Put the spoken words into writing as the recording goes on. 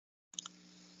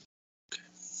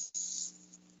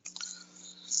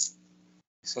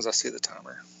as soon as I see the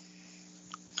timer.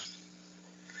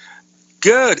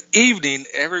 Good evening,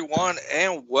 everyone,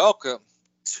 and welcome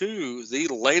to the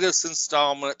latest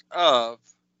installment of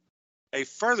a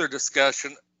further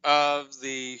discussion of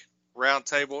the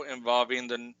Roundtable involving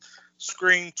the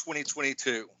Scream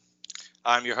 2022.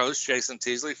 I'm your host, Jason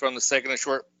Teasley from the Second and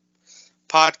Short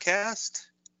podcast.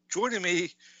 Joining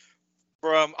me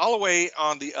from all the way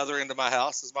on the other end of my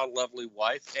house is my lovely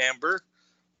wife, Amber,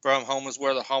 from Home is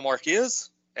Where the Hallmark Is.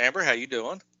 Amber, how you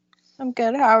doing? I'm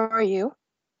good. How are you?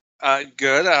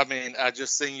 Good. I mean, I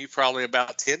just seen you probably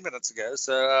about 10 minutes ago,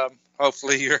 so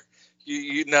hopefully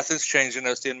you nothing's changed in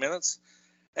those 10 minutes.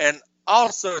 And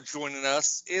also joining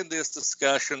us in this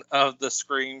discussion of the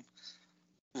Scream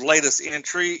latest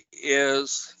entry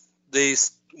is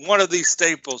one of these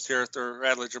staples here at the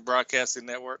Rattler Broadcasting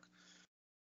Network,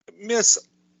 Miss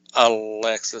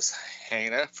Alexis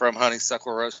Hannah from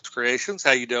Honeysuckle Rose Creations.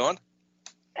 How you doing?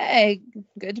 Hey,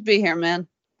 good to be here, man.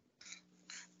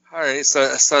 All right, so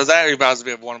that reminds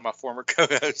me of one of my former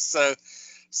co-hosts.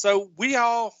 So we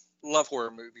all love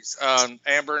horror movies.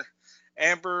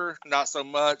 Amber, not so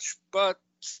much, but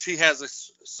she has a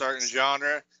certain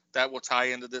genre that will tie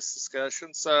into this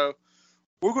discussion. So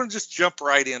we're going to just jump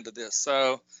right into this.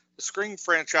 So the Scream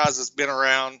franchise has been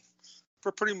around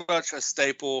for pretty much a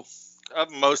staple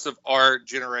of most of our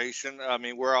generation. I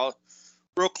mean, we're all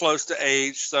real close to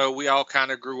age, so we all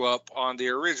kind of grew up on the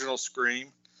original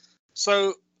Scream.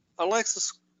 So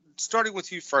Alexis, starting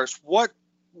with you first, what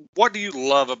do you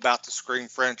love about the Scream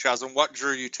franchise, and what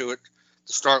drew you to it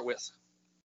to start with?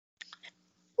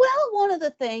 Well, one of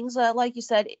the things, like you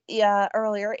said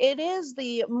earlier, it is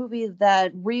the movie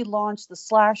that relaunched the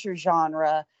slasher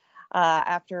genre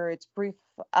after its brief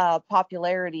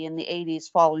popularity in the 80s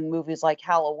following movies like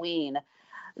Halloween.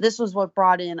 This was what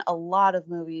brought in a lot of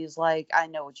movies like I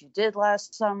Know What You Did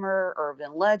Last Summer,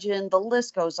 Urban Legend, the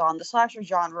list goes on. The slasher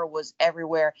genre was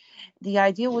everywhere. The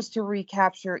idea was to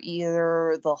recapture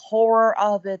either the horror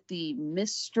of it, the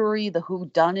mystery, the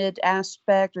whodunit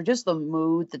aspect, or just the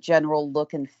mood, the general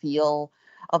look and feel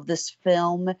of this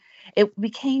film. It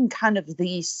became kind of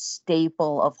the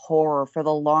staple of horror for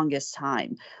the longest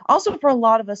time. Also, for a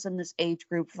lot of us in this age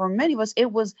group, for many of us,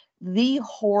 it was the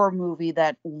horror movie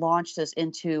that launched us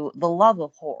into the love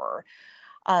of horror.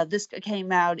 This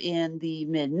came out in the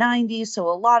mid 90s. So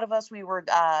a lot of us, we were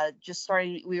just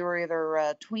starting, we were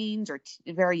either tweens or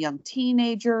very young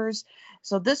teenagers.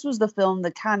 So this was the film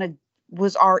that kind of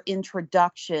was our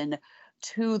introduction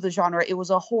to the genre. It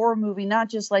was a horror movie, not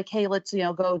just like, hey, let's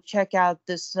go check out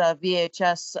this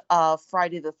VHS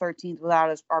Friday the 13th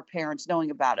without our parents knowing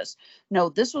about us. No,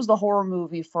 this was the horror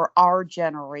movie for our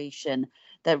generation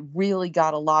that really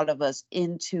got a lot of us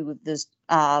into this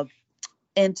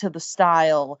into the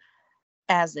style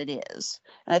as it is.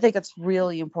 And I think it's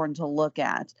really important to look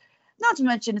at. Not to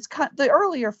mention, the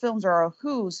earlier films are a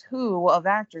who's who of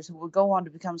actors who would go on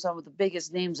to become some of the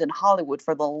biggest names in Hollywood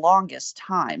for the longest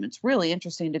time. It's really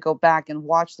interesting to go back and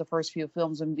watch the first few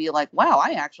films and be like, wow,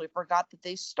 I actually forgot that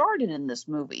they started in this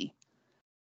movie.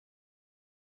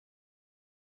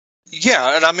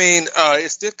 Yeah, and I mean,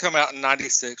 it did come out in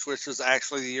 96, which was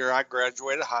actually the year I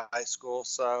graduated high school.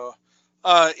 So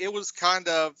it was kind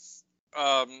of,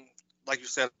 like you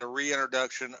said, a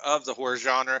reintroduction of the horror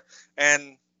genre.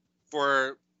 And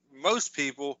for most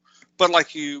people, but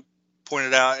like you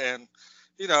pointed out, and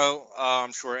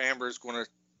I'm sure Amber is going to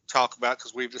talk about,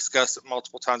 because we've discussed it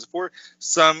multiple times before,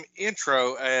 some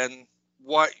intro and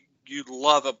what you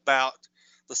love about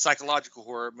the psychological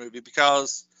horror movie,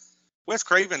 because Wes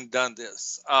Craven done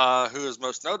this, who is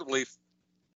most notably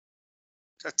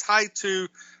tied to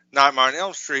Nightmare on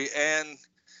Elm Street. And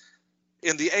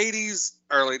in the 80s,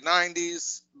 early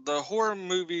 90s, the horror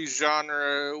movie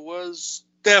genre was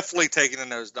definitely taking a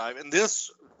nosedive, and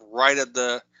this righted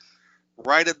the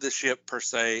ship per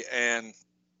se, and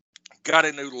got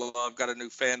a new love, got a new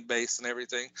fan base, and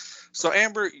everything. So,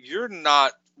 Amber, you're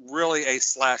not really a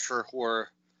slasher horror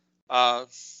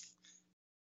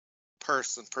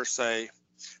person per se.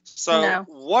 So, No.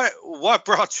 what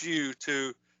brought you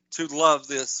to love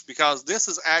this? Because this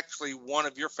is actually one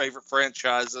of your favorite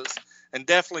franchises, and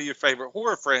definitely your favorite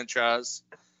horror franchise.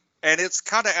 And it's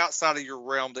kind of outside of your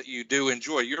realm that you do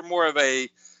enjoy. You're more of a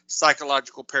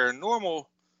psychological paranormal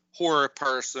horror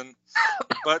person,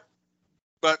 but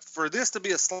for this to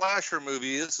be a slasher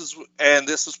movie, this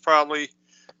is probably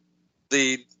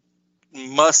the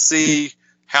must-see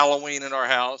Halloween in our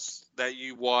house that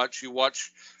you watch. You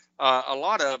watch a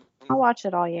lot of. I watch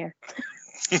it all year.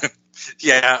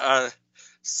 Yeah.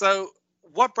 So,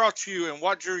 what brought you and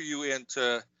what drew you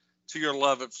into your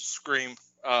love of Scream?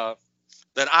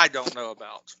 That I don't know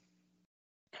about?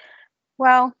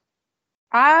 Well,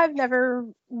 I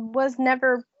was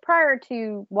never prior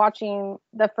to watching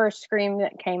the first Scream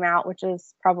that came out, which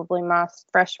is probably my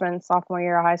freshman, sophomore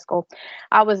year of high school.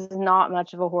 I was not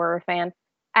much of a horror fan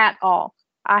at all.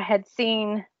 I had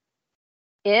seen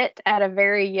it at a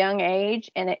very young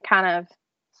age, and it kind of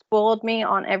spoiled me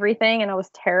on everything, and I was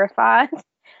terrified.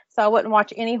 So I wouldn't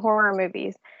watch any horror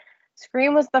movies.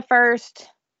 Scream was the first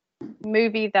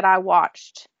movie that I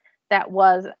watched that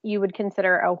was you would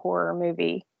consider a horror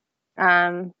movie.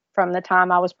 From the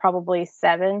time I was probably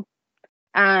 7.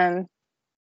 Um,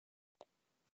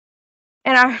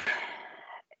 and I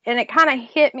and it kind of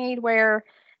hit me where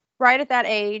right at that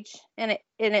age, and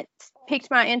it piqued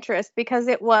my interest because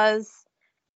it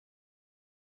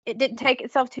didn't take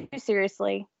itself too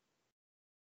seriously.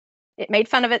 It made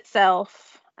fun of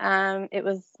itself. It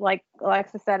was like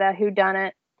Alexa said, a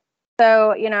whodunit.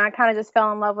 So I kind of just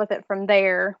fell in love with it from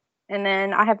there, and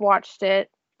then I have watched it.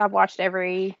 I've watched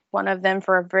every one of them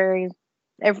for every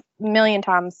million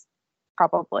times,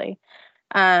 probably.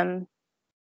 Um,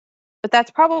 but that's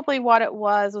probably what it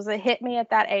was it hit me at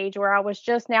that age where I was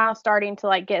just now starting to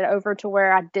like get over to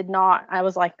where I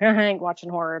was like, I ain't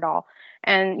watching horror at all.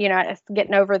 And, it's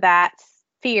getting over that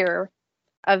fear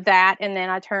of that. And then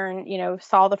I turned,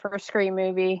 saw the first Scream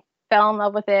movie, fell in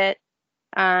love with it.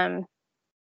 And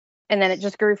then it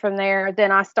just grew from there.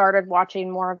 Then I started watching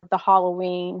more of the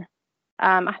Halloween.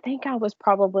 I think I was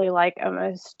probably like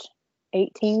almost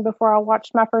 18 before I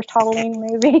watched my first Halloween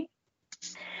movie.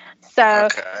 So,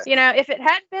 Okay. if it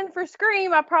hadn't been for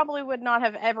Scream, I probably would not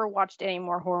have ever watched any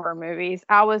more horror movies.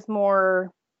 I was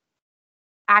more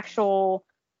actual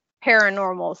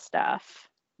paranormal stuff.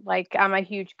 Like, I'm a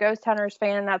huge Ghost Hunters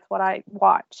fan. That's what I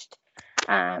watched.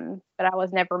 But I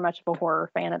was never much of a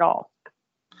horror fan at all.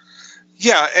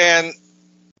 Yeah, and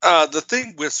the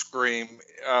thing with Scream,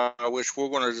 which we're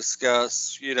going to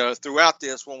discuss, throughout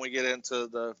this when we get into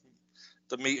the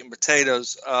meat and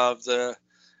potatoes of the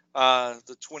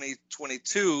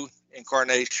 2022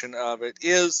 incarnation of it,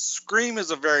 is Scream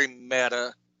is a very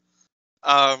meta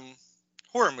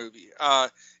horror movie.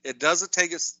 It doesn't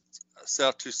take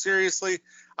itself too seriously.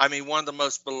 I mean, one of the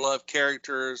most beloved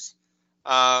characters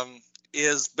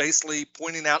is basically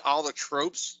pointing out all the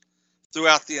tropes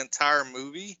throughout the entire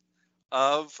movie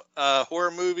of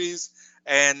horror movies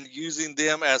and using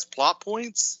them as plot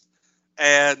points.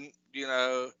 And,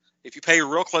 if you pay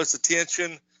real close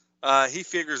attention, he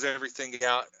figures everything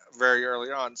out very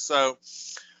early on. So,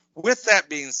 with that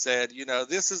being said,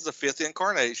 this is the 5th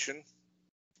incarnation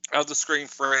of the Scream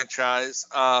franchise.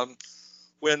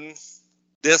 When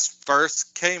this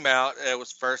first came out, it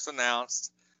was first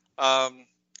announced.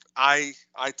 I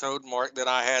told Mark that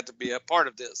I had to be a part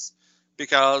of this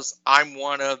because I'm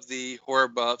one of the horror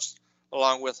buffs,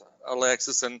 along with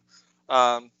Alexis and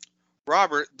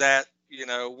Robert, that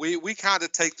we kind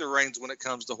of take the reins when it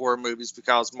comes to horror movies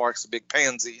because Mark's a big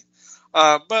pansy.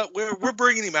 But we're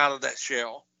bringing him out of that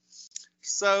shell.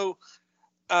 So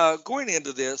going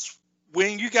into this,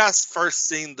 when you guys first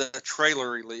seen the trailer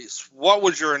release, what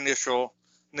was your initial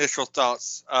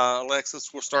thoughts?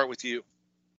 Alexis, we'll start with you.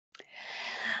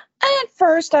 At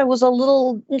first, I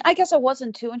guess I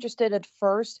wasn't too interested at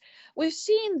first. We've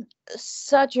seen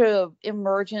such a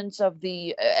emergence of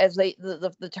the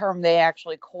term they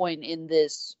actually coin in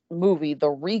this movie,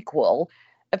 the requel.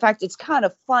 In fact, it's kind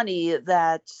of funny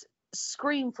that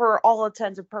Scream, for all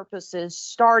intents and purposes,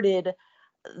 started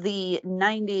the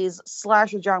 90s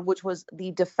slasher genre, which was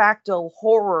the de facto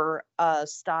horror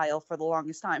style for the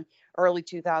longest time. Early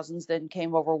 2000s then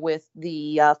came over with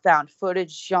the found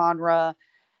footage genre,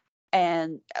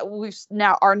 and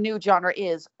our new genre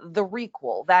is the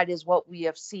requel. That is what we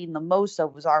have seen the most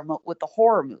of with the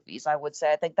horror movies, I would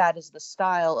say. I think that is the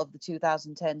style of the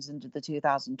 2010s into the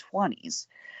 2020s.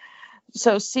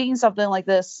 So seeing something like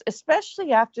this,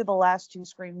 especially after the last 2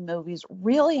 Scream movies,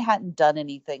 really hadn't done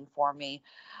anything for me.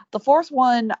 The fourth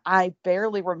one I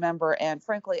barely remember, and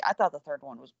frankly I thought the third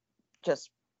one was just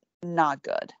not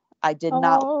good. I did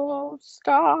not. Oh,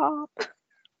 stop.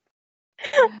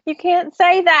 You can't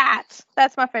say that.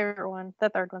 That's my favorite one. The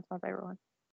third one's my favorite one.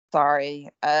 Sorry.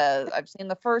 I've seen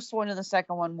the first one and the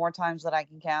second one more times than I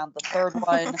can count. The third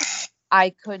one I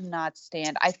could not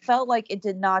stand. I felt like it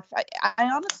did not.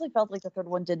 I honestly felt like the third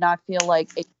one did not feel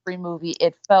like a Scream movie.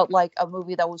 It felt like a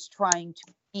movie that was trying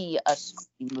to be a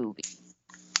Scream movie.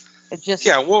 It just.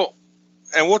 Yeah,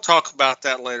 we'll talk about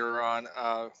that later on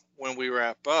when we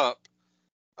wrap up.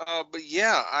 But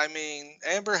yeah, I mean,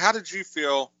 Amber, how did you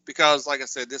feel? Because, like I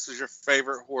said, this is your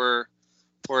favorite horror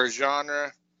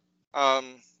genre.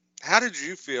 How did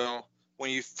you feel when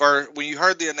you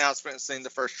heard the announcement and seen the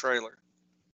first trailer?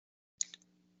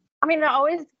 I mean,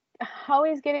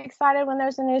 always get excited when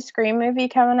there's a new Scream movie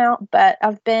coming out, but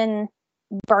I've been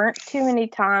burnt too many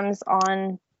times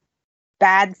on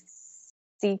bad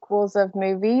sequels of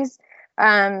movies.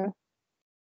 But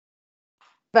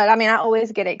I mean, I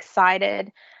always get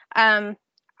excited. I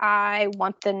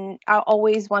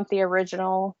always want the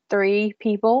original 3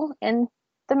 people in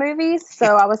the movies,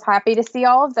 so I was happy to see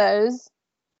all of those.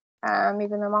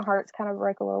 Even though my heart's kind of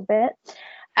broke a little bit.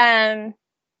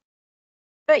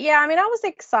 But yeah, I mean, I was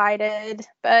excited,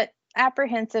 but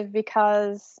apprehensive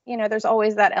because, there's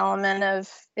always that element of,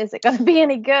 is it going to be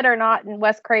any good or not? And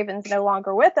Wes Craven's no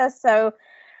longer with us, so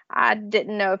I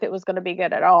didn't know if it was going to be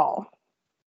good at all.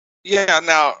 Yeah,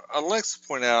 now, Alexa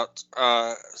pointed out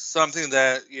something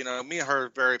that, me and her are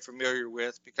very familiar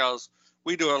with because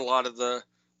we do a lot of the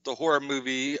horror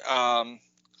movie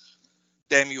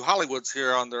Damn You Hollywoods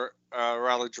here on the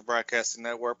Raleigh Broadcasting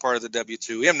Network, part of the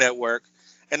W2M network,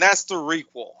 and that's the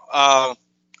requel.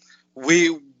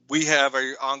 We have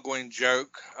an ongoing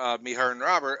joke, me, her, and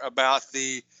Robert, about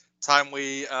the time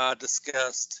we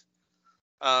discussed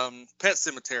Pet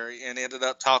Sematary and ended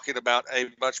up talking about a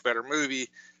much better movie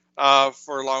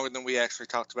for longer than we actually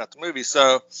talked about the movie.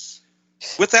 So,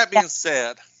 with that being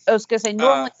said, I was going to say,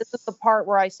 normally this is the part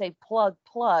where I say plug,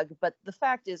 but the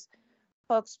fact is,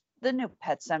 folks, the new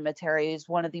Pet Sematary is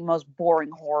one of the most boring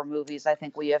horror movies I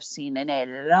think we have seen in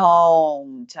a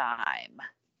long time.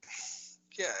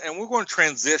 Yeah, and we're going to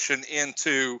transition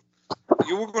into,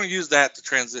 we're going to use that to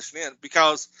transition in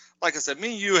because, like I said,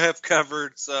 me and you have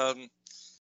covered some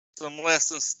less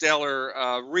than stellar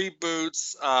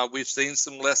reboots. We've seen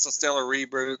some less than stellar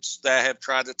reboots that have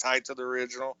tried to tie to the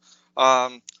original.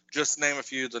 Just to name a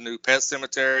few, the new Pet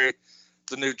Sematary,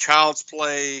 the new Child's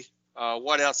Play.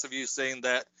 What else have you seen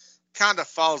that kind of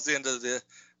falls into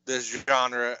this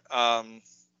genre?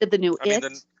 The new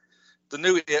It? The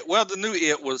new It. Well, the new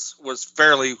It was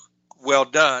fairly well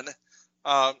done.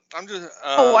 I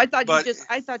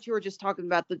thought you were just talking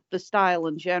about the style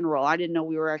in general. I didn't know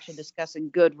we were actually discussing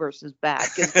good versus bad.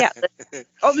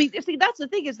 I mean, see, that's the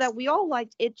thing is that we all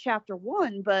liked It Chapter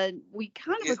 1, but we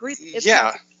kind of agreed it's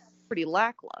pretty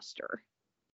lackluster.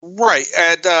 Right,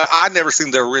 and I'd never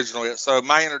seen the original yet, so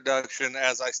my introduction,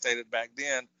 as I stated back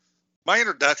then, my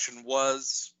introduction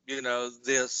was,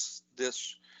 this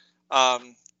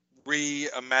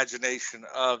reimagination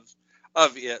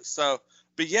of it. So,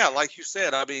 but yeah, like you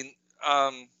said, I mean,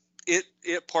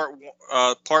 it part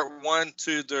 1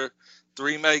 to the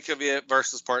remake of it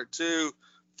versus part 2,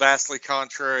 vastly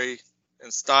contrary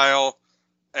in style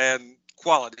and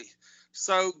quality.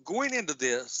 So going into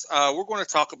this, we're going to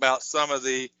talk about some of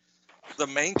the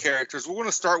main characters. We're going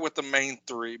to start with the main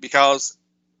 3 because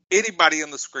anybody in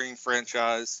the Scream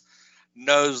franchise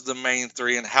knows the main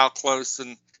 3 and how close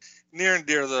and near and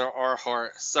dear to our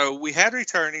heart. So we had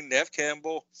returning Neve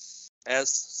Campbell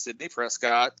as Sidney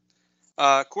Prescott,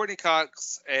 Courtney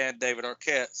Cox, and David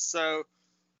Arquette. So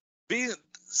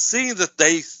seeing that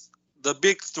the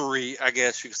big 3, I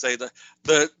guess you could say,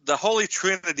 the holy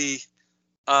trinity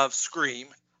of Scream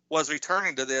was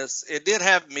returning to this, it did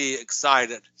have me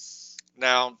excited.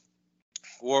 Now,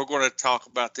 we're going to talk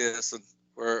about this, and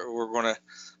we're going to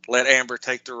let Amber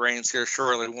take the reins here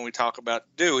shortly when we talk about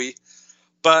Dewey.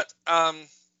 But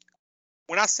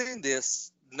when I seen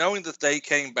this, knowing that they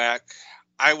came back,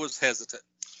 I was hesitant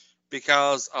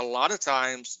because a lot of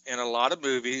times in a lot of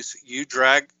movies, you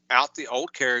drag out the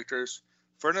old characters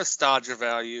for nostalgia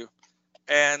value,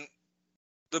 and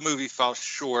the movie falls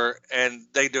short, and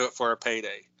they do it for a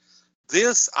payday.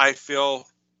 This, I feel,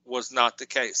 was not the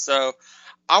case. So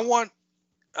I want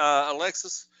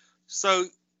Alexis. So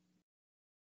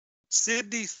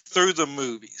Sydney through the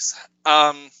movies,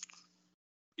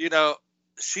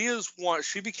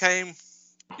 she became,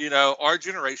 our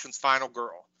generation's final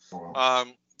girl.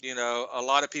 A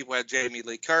lot of people had Jamie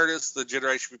Lee Curtis. The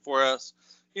generation before us,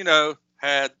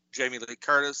 had Jamie Lee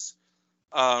Curtis.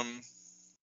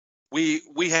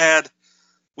 We had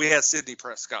Sidney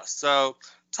Prescott. So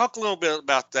talk a little bit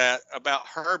about that, about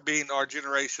her being our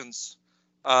generation's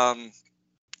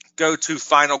go-to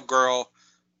final girl,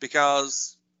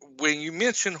 because when you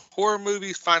mention horror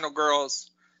movies, final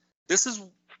girls, this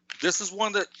is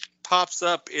one that pops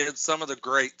up in some of the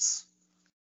greats.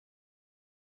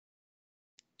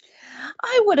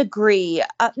 I would agree.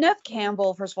 Neve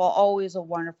Campbell, first of all, always a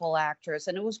wonderful actress,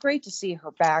 and it was great to see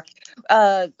her back.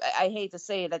 I hate to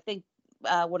say it. I think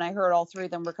when I heard all 3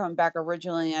 of them were coming back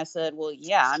originally, I said, well,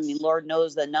 yeah, I mean, Lord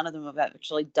knows that none of them have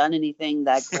actually done anything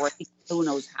that great. Who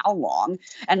knows how long?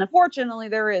 And unfortunately,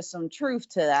 there is some truth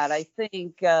to that. I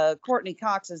think Courtney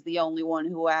Cox is the only one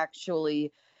who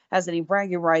actually has any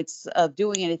bragging rights of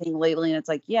doing anything lately. And it's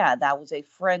like, yeah, that was a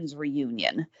Friends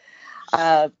reunion.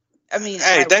 I mean,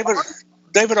 Hey,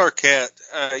 David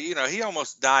Arquette, he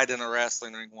almost died in a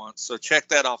wrestling ring once. So check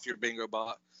that off your bingo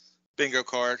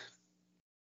card.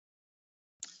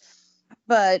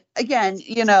 but again,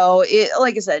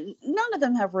 like I said, none of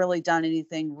them have really done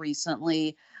anything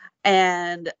recently.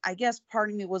 And I guess part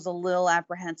of me was a little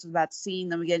apprehensive about seeing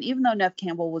them again, even though Nev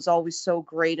Campbell was always so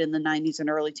great in the 90s and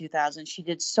early 2000s. She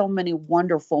did so many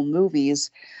wonderful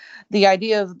movies. The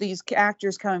idea of these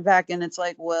actors coming back, and it's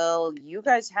like, well, you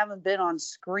guys haven't been on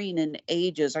screen in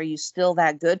ages. Are you still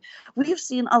that good? We've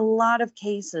seen a lot of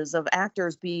cases of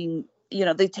actors being,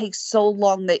 they take so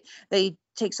long, they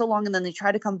take so long, and then they try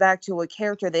to come back to a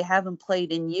character they haven't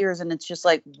played in years, and it's just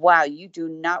like, wow, you do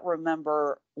not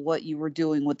remember what you were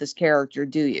doing with this character,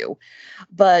 do you?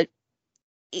 But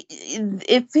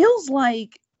it feels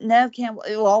like Nev Campbell,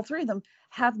 well, all three of them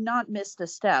have not missed a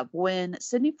step. When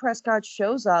Sidney Prescott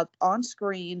shows up on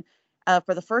screen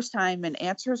for the first time and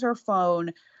answers her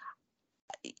phone,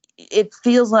 it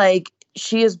feels like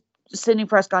Sidney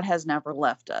Prescott has never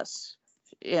left us.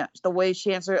 Yeah, the way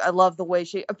she answered, I love the way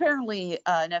she. Apparently,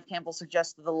 Nev Campbell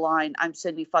suggested the line, "I'm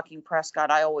Sidney fucking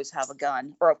Prescott. I always have a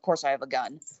gun," or "Of course I have a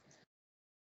gun,"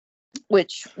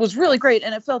 which was really great,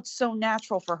 and it felt so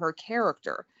natural for her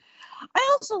character. I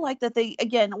also like that they,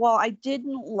 again, while I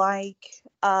didn't like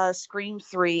Scream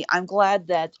 3, I'm glad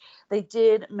that they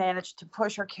did manage to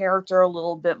push her character a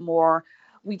little bit more.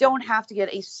 We don't have to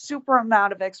get a super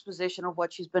amount of exposition of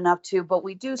what she's been up to, but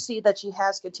we do see that she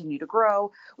has continued to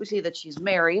grow. We see that she's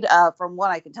married. From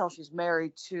what I can tell, she's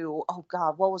married to, oh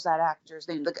God, what was that actor's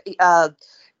name?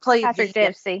 Played Patrick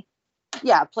Dempsey.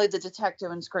 Yeah, played the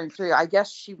detective in Scream 3. I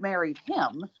guess she married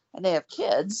him, and they have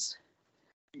kids.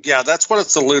 Yeah, that's what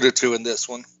it's alluded to in this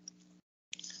one.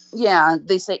 Yeah,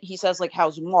 he says like,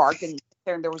 "How's Mark?" And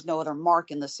there was no other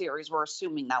Mark in the series. We're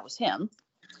assuming that was him.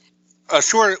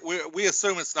 Sure, we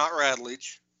assume it's not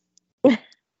Radledge.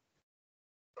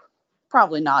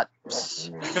 Probably not.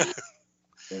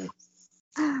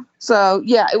 So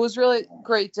yeah, it was really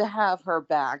great to have her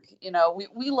back.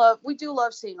 We do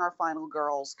love seeing our final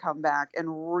girls come back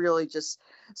and really just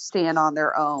stand on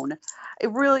their own.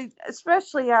 It really,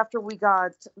 especially after we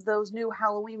got those new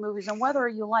Halloween movies, and whether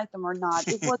you like them or not,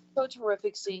 it was so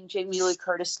terrific seeing Jamie Lee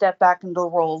Curtis step back into the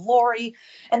role of Laurie,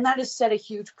 and that has set a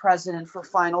huge precedent for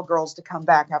final girls to come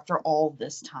back after all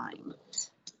this time.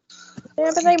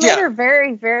 Yeah, but they made her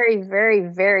very, very, very,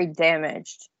 very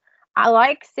damaged. I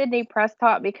like Sidney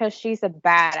Prescott because she's a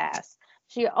badass.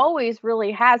 She always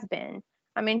really has been.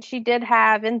 I mean, she did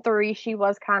have in 3, she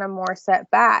was kind of more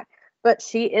set back, but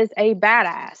she is a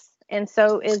badass. And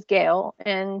so is Gail,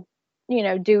 and,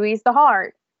 Dewey's the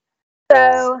heart.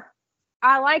 So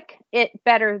I like it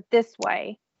better this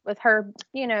way with her,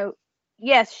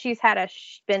 yes, she's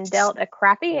been dealt a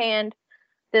crappy hand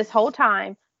this whole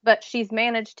time, but she's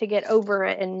managed to get over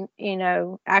it and,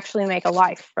 actually make a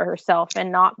life for herself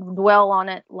and not dwell on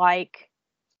it like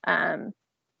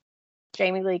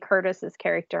Jamie Lee Curtis's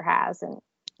character has in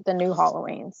the new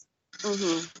Halloweens.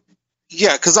 Mm-hmm.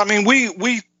 Yeah, because I mean,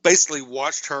 we basically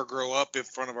watched her grow up in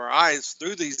front of our eyes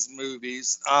through these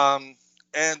movies, and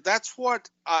that's what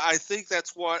I think.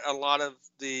 That's what a lot of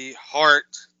the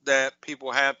heart that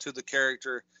people have to the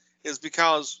character is,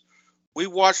 because we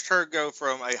watched her go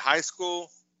from a high school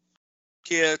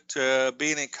kid to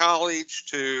being in college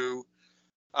to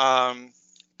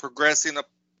progressing up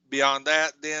beyond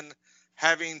that, then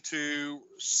having to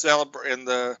celebrate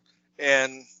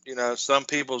and some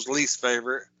people's least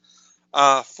favorite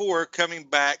for coming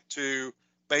back to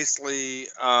basically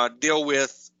deal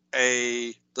with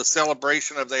the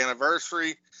celebration of the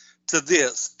anniversary,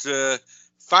 to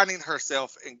finding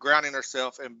herself and grounding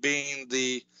herself and being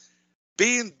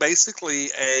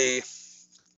basically a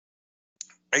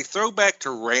throwback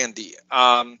to Randy,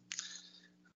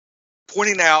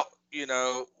 pointing out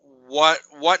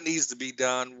what needs to be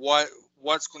done,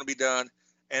 what's going to be done,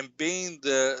 and being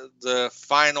the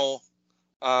final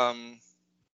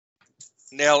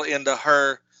nail into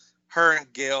her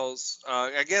and Gail's,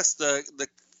 I guess the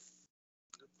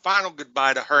final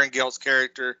goodbye to her and Gail's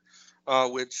character,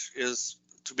 which is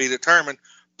to be determined,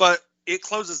 but it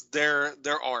closes their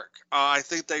arc. I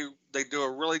think they do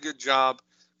a really good job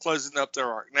closing up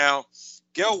their arc. Now,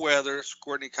 Gail Weathers,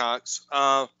 Courtney Cox,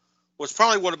 was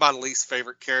probably one of my least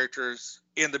favorite characters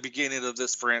in the beginning of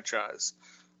this franchise,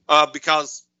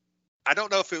 because I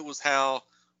don't know if it was how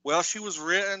well she was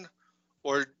written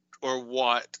or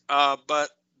what, but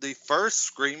the first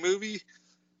Scream movie,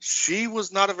 she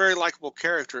was not a very likable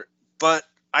character, but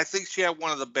I think she had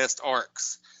one of the best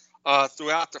arcs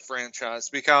throughout the franchise,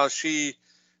 because she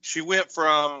she went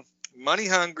from money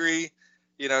hungry,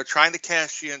 trying to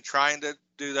cash in, trying to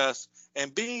do this,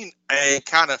 and being a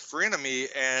kind of frenemy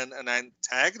and an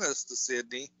antagonist to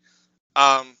Sydney,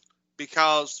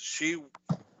 because she,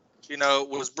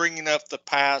 was bringing up the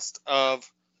past of,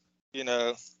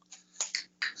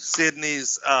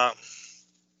 Sydney's,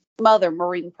 mother,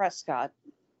 Maureen Prescott.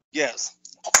 yes,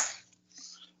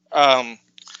 and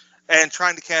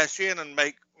trying to cash in and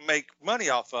make money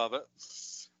off of it.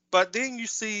 But then you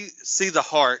see the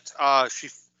heart.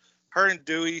 Her and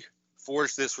Dewey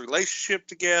forged this relationship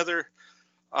together,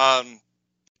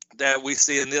 that we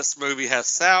see in this movie has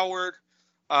soured.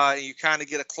 And you kind of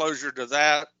get a closure to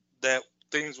that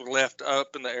things were left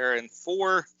up in the air in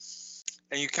 4.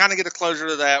 And you kind of get a closure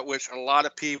to that, which a lot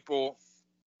of people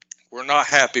were not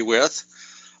happy with,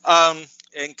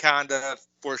 and kind of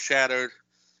foreshadowed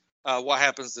what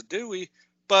happens to Dewey.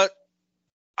 But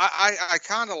I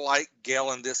kind of like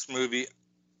Gail in this movie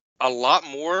a lot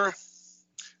more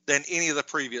than any of the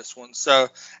previous ones. So,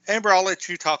 Amber, I'll let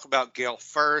you talk about Gail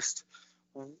first.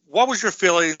 What was your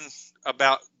feeling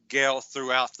about Gail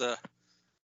throughout the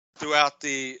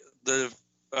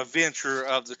adventure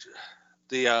of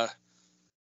the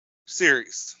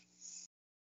series?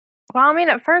 Well, I mean,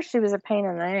 at first she was a pain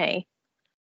in the A.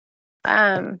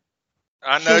 I know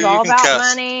she was you all can about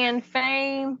cuss. money and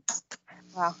fame.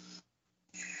 Wow.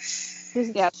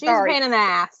 She's a sorry. pain in the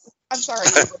ass. I'm sorry.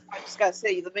 I just got to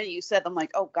say, the minute you said, I'm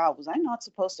like, oh God, was I not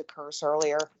supposed to curse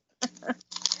earlier?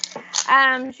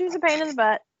 She was a pain in the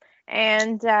butt,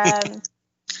 and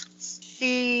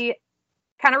she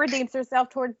kind of redeems herself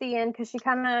towards the end because she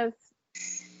kind of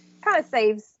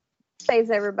saves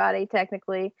everybody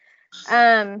technically.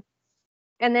 And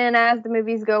then as the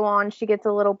movies go on, she gets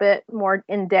a little bit more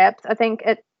in depth. I think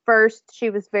at first she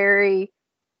was very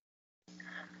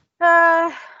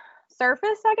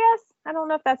surface, I guess. I don't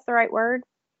know if that's the right word.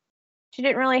 She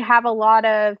didn't really have a lot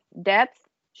of depth.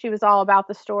 She was all about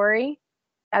the story,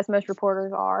 as most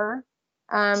reporters are.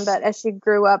 But as she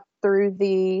grew up through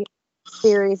the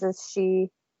series, as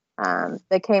she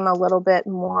became a little bit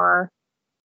more,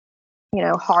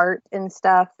 heart and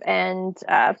stuff. And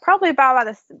probably by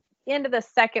the end of the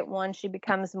second one, she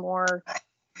becomes more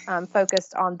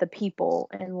focused on the people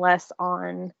and less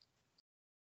on,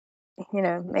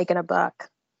 making a buck.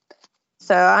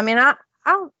 So, I mean,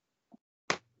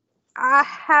 I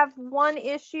have one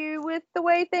issue with the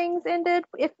way things ended.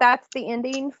 If that's the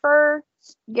ending for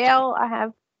Gail, I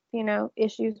have,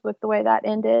 issues with the way that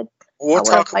ended. We'll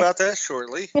talk about that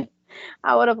shortly.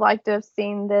 I would have liked to have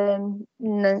seen them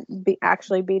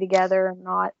actually be together and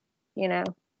not, Yeah,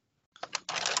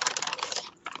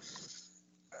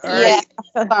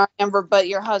 sorry, Amber, but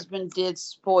your husband did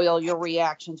spoil your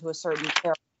reaction to a certain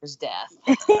character's death.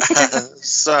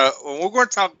 So we're going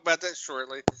to talk about that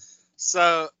shortly.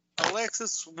 So,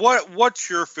 Alexis, what's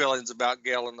your feelings about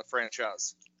Gail in the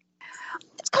franchise?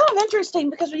 It's kind of interesting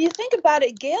because when you think about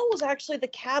it, Gail was actually the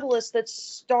catalyst that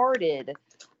started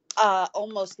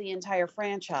almost the entire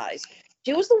franchise.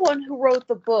 She was the one who wrote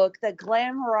the book that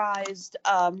glamorized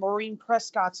Maureen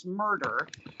Prescott's murder,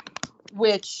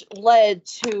 which led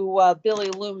to Billy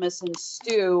Loomis and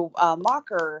Stu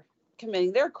Mocker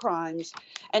committing their crimes,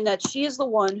 and that she is the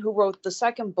one who wrote the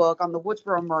second book on the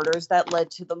Woodsboro murders that led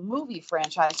to the movie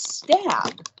franchise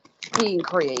Stab being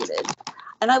created.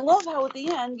 And I love how at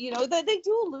the end, that they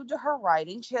do allude to her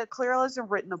writing. She clearly hasn't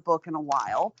written a book in a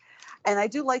while. And I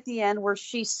do like the end where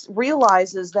she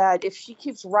realizes that if she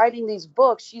keeps writing these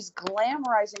books, she's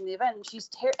glamorizing the event. And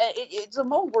it's a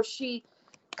moment where she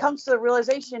comes to the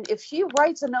realization, if she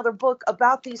writes another book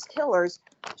about these killers,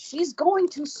 she's going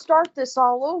to start this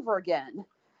all over again.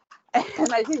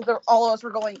 And I think all of us were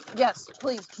going, yes,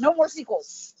 please, no more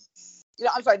sequels.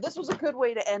 I'm sorry, this was a good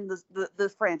way to end the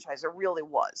franchise. It really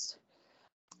was.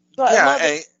 So yeah, I love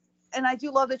it. And I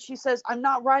do love that she says, I'm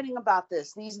not writing about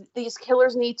this. These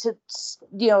killers need to,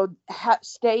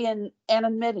 stay in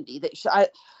anonymity.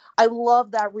 I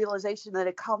love that realization that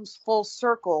it comes full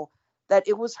circle, that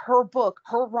it was her book,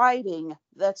 her writing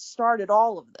that started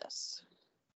all of this.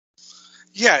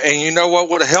 Yeah, and you know what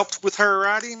would have helped with her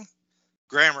writing?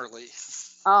 Grammarly.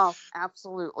 Oh,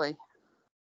 absolutely.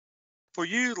 For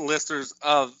you listeners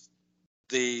of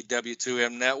the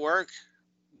W2M network,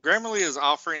 Grammarly is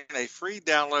offering a free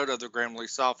download of the Grammarly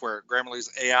software. Grammarly's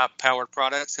AI-powered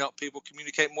products help people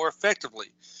communicate more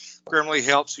effectively. Grammarly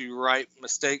helps you write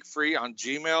mistake-free on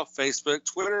Gmail, Facebook,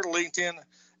 Twitter, LinkedIn,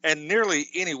 and nearly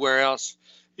anywhere else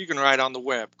you can write on the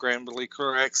web. Grammarly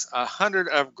corrects 100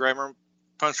 of grammar,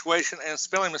 punctuation, and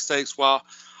spelling mistakes while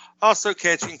also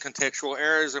catching contextual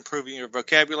errors, improving your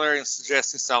vocabulary, and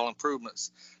suggesting style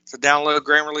improvements. To download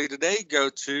Grammarly today,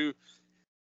 go to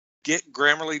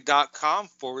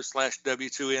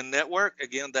getgrammarly.com/W2N network.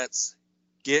 Again, that's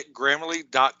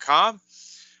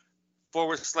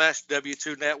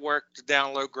getgrammarly.com/W2 network to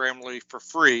download Grammarly for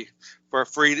free for a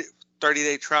free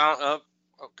 30-day trial of.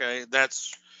 Okay,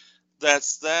 that's that.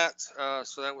 So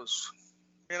that was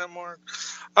more.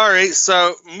 All right,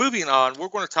 so moving on, we're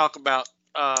going to talk about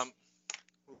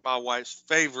my wife's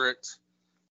favorite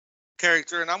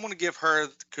character, and I'm going to give her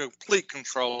complete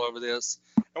control over this.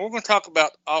 And we're going to talk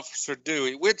about Officer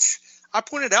Dewey, which I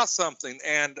pointed out something,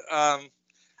 and I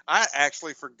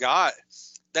actually forgot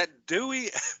that Dewey,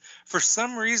 for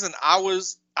some reason,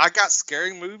 I got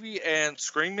Scary Movie and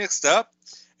Scream mixed up,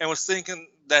 and was thinking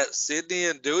that Sydney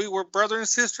and Dewey were brother and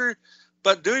sister,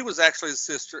 but Dewey was actually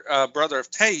the brother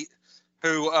of Tate,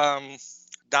 who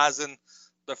dies in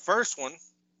the first one.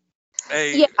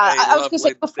 I was going to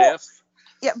say before. Death.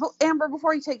 Yeah, but Amber,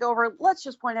 before you take over, let's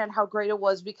just point out how great it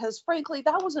was, because frankly,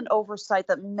 that was an oversight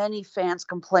that many fans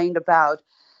complained about,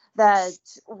 that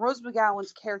Rose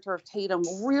McGowan's character of Tatum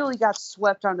really got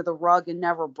swept under the rug and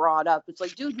never brought up. It's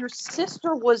like, dude, your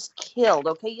sister was killed,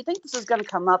 okay? You think this is going to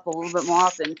come up a little bit more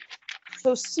often.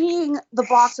 So seeing the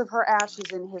box of her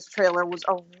ashes in his trailer was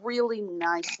a really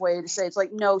nice way to say, it's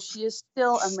like, no, she is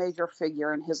still a major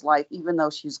figure in his life, even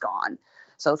though she's gone.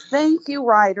 So thank you,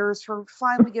 writers, for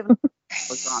finally giving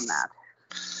on that.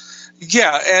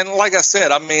 Yeah, and like I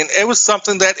said, I mean, it was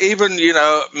something that even,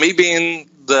 me being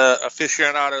the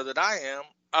aficionado that I am,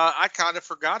 I kind of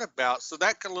forgot about. So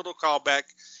that little callback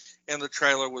in the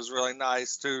trailer was really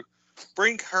nice to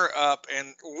bring her up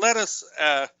and let us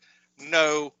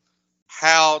know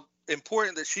how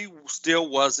important that she still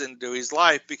was in Dewey's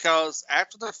life, because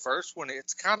after the first one,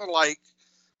 it's kind of like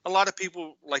a lot of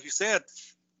people, like you said,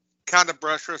 kind of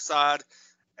brush her aside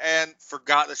and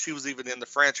forgot that she was even in the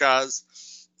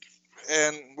franchise.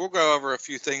 And we'll go over a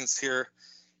few things here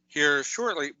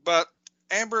shortly. But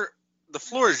Amber, the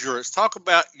floor is yours. Talk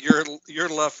about your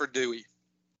love for Dewey.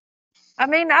 I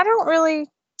mean, I don't really,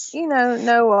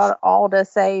 know what all to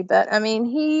say, but I mean,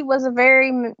 he wasn't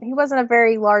a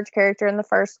very large character in the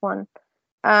first one.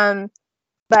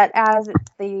 But as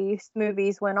the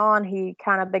movies went on, he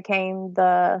kind of became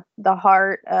the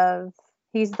heart of.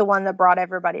 He's the one that brought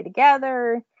everybody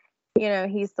together.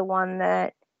 He's the one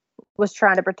that was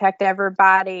trying to protect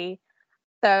everybody.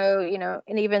 So,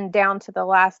 and even down to the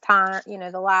last time,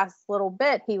 the last little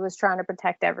bit, he was trying to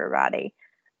protect everybody.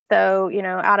 So,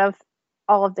 out of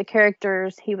all of the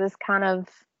characters, he was kind of,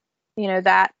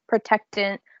 that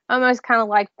protectant, almost kind of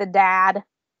like the dad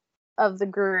of the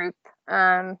group.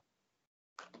 And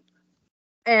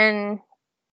I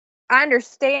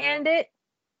understand it,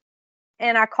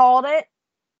 and I called it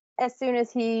as soon as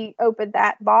he opened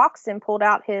that box and pulled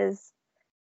out his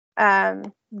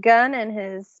gun and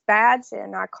his badge,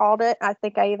 and I called it. I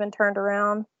think I even turned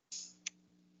around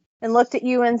and looked at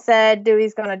you and said,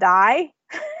 Dewey's gonna die,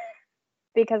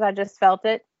 because I just felt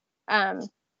it. So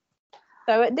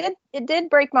it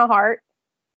did break my heart.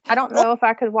 I don't know if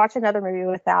I could watch another movie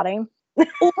without him.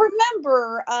 Well,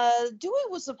 remember, Dewey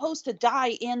was supposed to die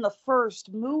in the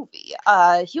first movie.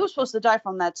 He was supposed to die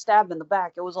from that stab in the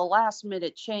back. It was a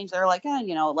last-minute change. They're like,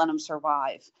 let him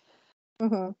survive.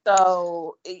 Mm-hmm.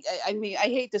 So, I mean, I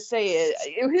hate to say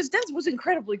it, his death was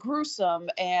incredibly gruesome,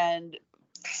 and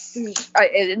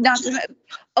okay, how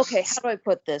do I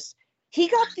put this? He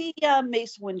got the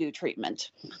Mace Windu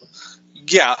treatment.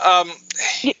 Yeah,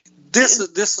 this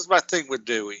is my thing with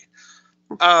Dewey.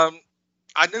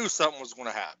 I knew something was going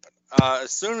to happen.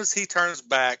 As soon as he turns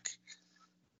back,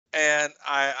 and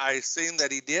I seen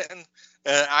that he didn't,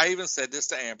 I even said this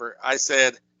to Amber. I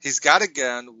said, he's got a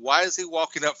gun. Why is he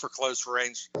walking up for close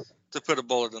range to put a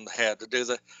bullet in the head, to do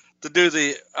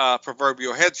the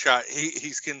proverbial headshot?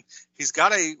 He's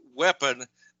got a weapon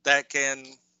that can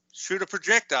shoot a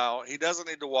projectile. He doesn't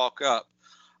need to walk up.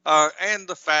 And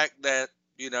the fact that,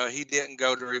 he didn't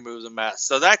go to remove the mask.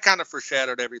 So that kind of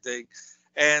foreshadowed everything.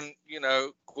 And,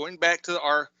 going back to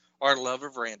our love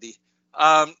of Randy,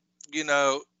 as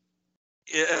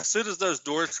soon as those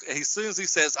doors, as soon as he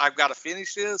says, I've got to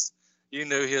finish this,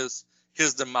 his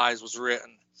demise was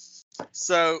written.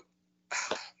 So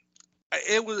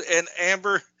it was, and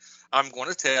Amber, I'm going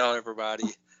to tell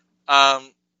everybody,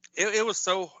 it was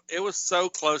so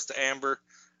close to Amber.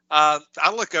 I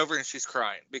look over and she's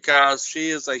crying because she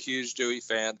is a huge Dewey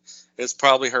fan. It's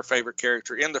probably her favorite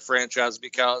character in the franchise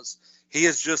because he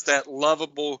is just that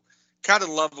kind of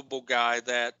lovable guy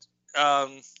that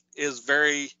is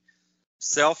very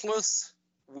selfless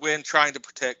when trying to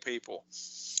protect people.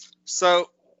 So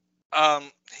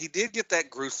he did get that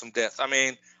gruesome death. I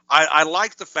mean, I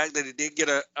like the fact that he did get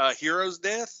a hero's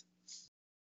death,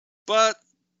 but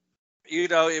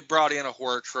it brought in a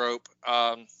horror trope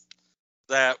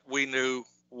that we knew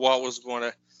what was going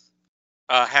to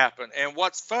happen. And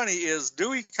what's funny is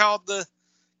Dewey called the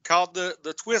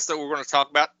twist that we're going to talk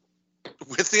about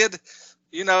within,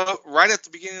 right at the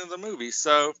beginning of the movie.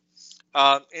 So,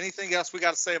 anything else we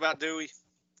got to say about Dewey?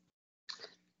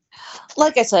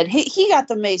 Like I said, he got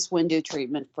the Mace Windu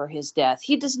treatment for his death.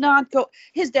 He does not go.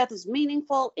 His death is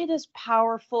meaningful. It is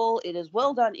powerful. It is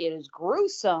well done. It is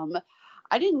gruesome.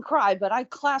 I didn't cry, but I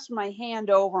clasped my hand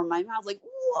over my mouth like,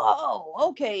 whoa,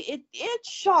 okay. It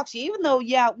shocks you, even though,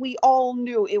 yeah, we all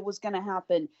knew it was going to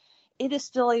happen. It is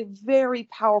still a very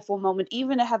powerful moment.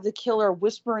 Even to have the killer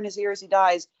whisper in his ear as he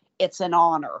dies, it's an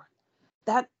honor.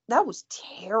 That was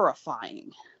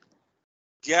terrifying.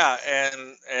 Yeah,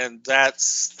 and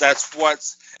that's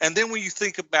what's. And then when you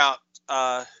think about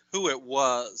who it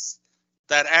was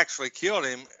that actually killed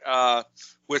him,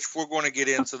 which we're going to get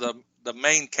into the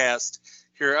main cast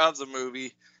here of the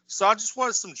movie. So I just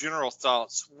wanted some general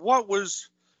thoughts. What was,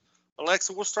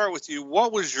 Alexa, we'll start with you.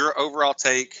 What was your overall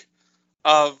take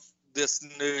of this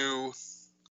new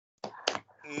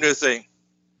thing?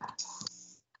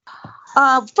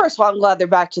 First of all, I'm glad they're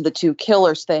back to the two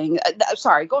killers thing.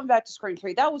 Sorry, going back to Scream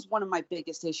 3, that was one of my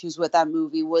biggest issues with that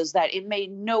movie, was that it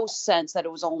made no sense that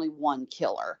it was only one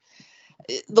killer.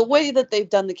 The way that they've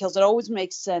done the kills, it always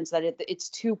makes sense that it's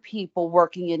two people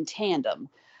working in tandem.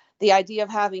 The idea of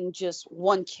having just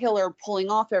one killer pulling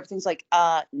off everything's like,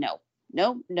 no,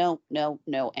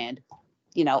 and,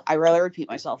 I rarely repeat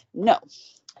myself, no.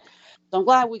 So I'm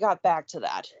glad we got back to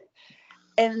that.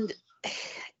 And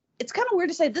it's kind of weird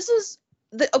to say this is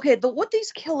what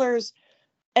these killers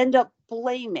end up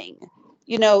blaming.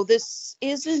 This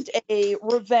isn't a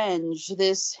revenge,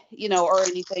 this, or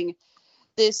anything.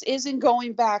 This isn't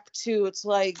going back to, it's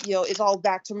like, it's all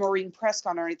back to Maureen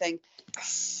Prescott or anything.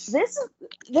 This is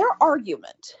their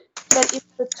argument that it's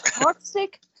the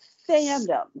toxic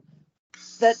fandom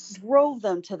that drove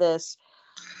them to this.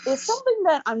 It's something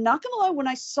that I'm not going to lie, when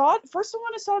I saw it, first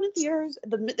when I saw it in theaters,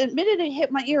 the minute it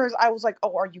hit my ears, I was like,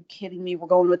 oh, are you kidding me? We're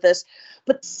going with this.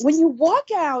 But when you walk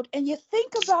out and you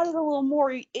think about it a little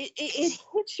more, it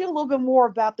hits you a little bit more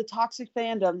about the toxic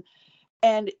fandom.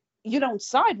 And you don't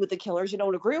side with the killers, you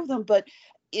don't agree with them, but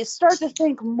you start to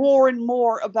think more and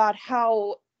more about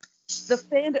how the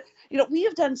fandom, we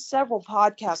have done several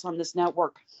podcasts on this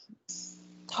network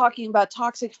talking about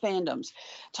toxic fandoms,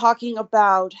 talking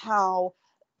about how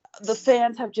the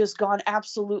fans have just gone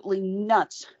absolutely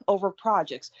nuts over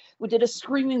projects. We did a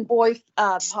Screaming Boy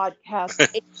podcast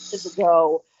 8 years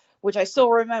ago, which I still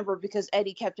remember because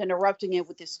Eddie kept interrupting it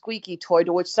with his squeaky toy,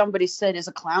 to which somebody said, is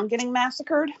a clown getting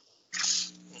massacred?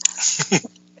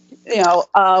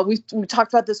 We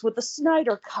talked about this with the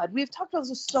Snyder Cut. We've talked about this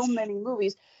with so many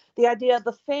movies. The idea of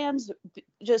the fans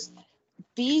just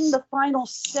being the final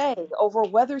say over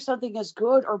whether something is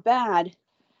good or bad,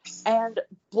 and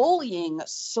bullying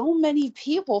so many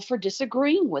people for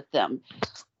disagreeing with them.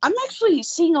 I'm actually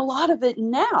seeing a lot of it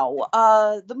now.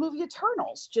 The movie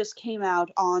Eternals just came out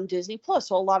on Disney Plus,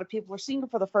 so a lot of people are seeing it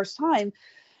for the first time.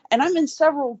 And I'm in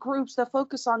several groups that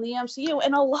focus on the MCU,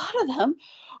 and a lot of them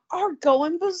are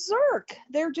going berserk.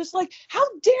 They're just like, how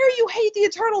dare you hate the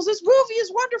Eternals? This movie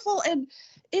is wonderful. And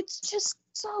it's just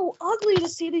so ugly to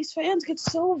see these fans get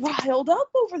so riled up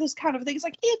over this kind of thing. It's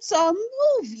like, it's a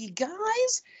movie,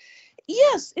 guys.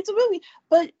 Yes, it's a movie.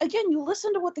 But again, you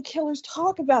listen to what the killers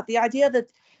talk about, the idea that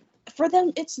for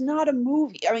them, it's not a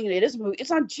movie. I mean, it is a movie.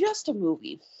 It's not just a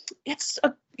movie. It's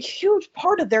a huge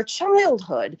part of their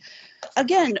childhood.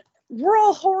 Again, we're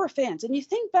all horror fans. And you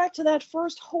think back to that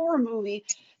first horror movie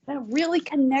that really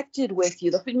connected with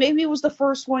you. Maybe it was the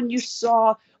first one you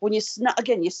saw when you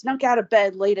snuck out of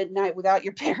bed late at night without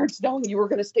your parents knowing you were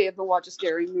going to stay up and watch a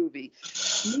scary movie.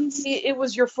 Maybe it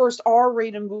was your first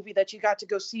R-rated movie that you got to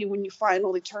go see when you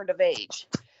finally turned of age.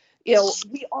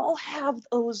 We all have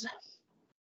those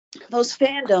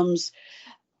fandoms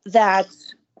that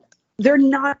they're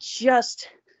not just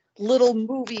little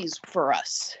movies for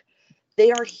us.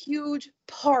 They are huge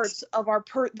parts of our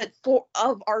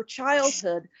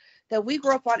childhood that we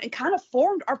grew up on and kind of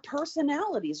formed our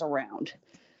personalities around.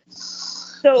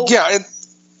 So yeah,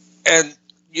 and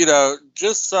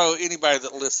just so anybody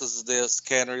that listens to this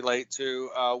can relate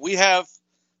to, we have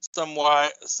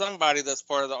somebody that's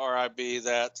part of the RIB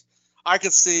that I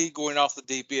could see going off the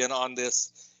deep end on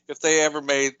this if they ever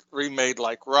remade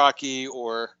like Rocky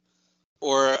or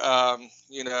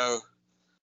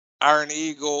Iron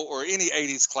Eagle or any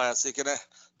 80s classic,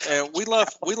 and we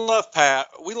love Pat,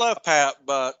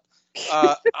 but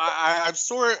I'm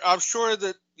sure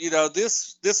that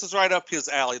this is right up his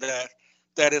alley,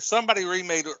 that if somebody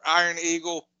remade Iron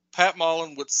Eagle, Pat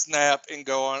Mullen would snap and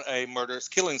go on a murderous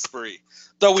killing spree.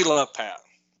 Though we love Pat.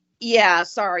 Yeah,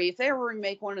 sorry. If they ever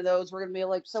remake one of those, we're gonna be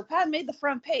like, so Pat made the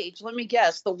front page. Let me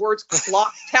guess, the words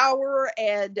clock tower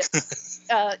and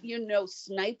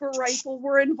sniper rifle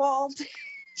were involved.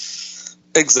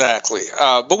 Exactly.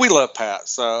 But we love Pat,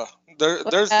 so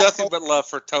there's nothing but love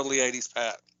for totally 80s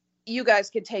Pat. You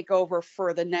guys can take over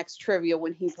for the next trivia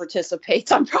when he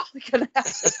participates. I'm probably gonna have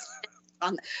to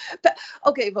on that.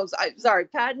 Okay, folks. Sorry,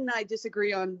 Pat and I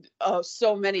disagree on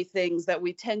so many things that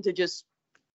we tend to just.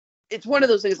 It's one of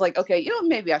those things like, okay,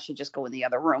 maybe I should just go in the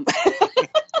other room.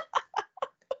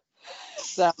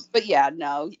 So, but yeah,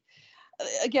 no.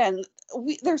 Again,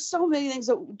 there's so many things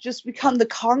that just become the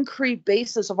concrete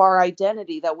basis of our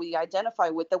identity that we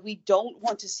identify with that we don't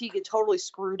want to see get totally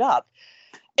screwed up.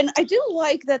 And I do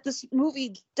like that this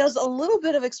movie does a little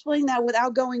bit of explaining that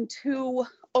without going too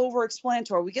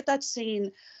over-explanatory. We get that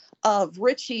scene of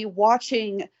Richie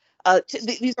watching.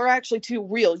 These are actually two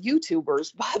real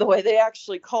YouTubers, by the way. They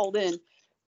actually called in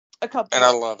a couple. And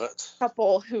I love it.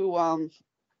 Couple who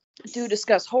do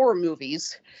discuss horror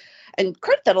movies, and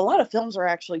credit that a lot of films are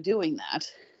actually doing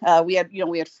that. We had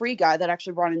Free Guy that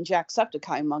actually brought in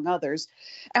Jacksepticeye among others,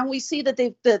 and we see that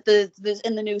they've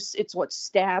in the news. It's what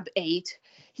Stab 8.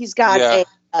 He's got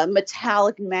a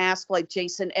metallic mask like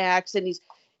Jason X, and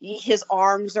his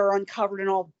arms are uncovered and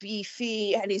all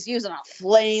beefy, and he's using a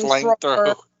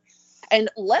flamethrower. And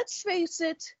let's face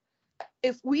it,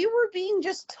 if we were being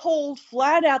just told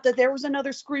flat out that there was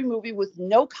another Scream movie with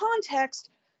no context,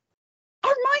 our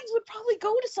minds would probably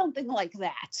go to something like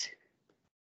that.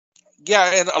 Yeah,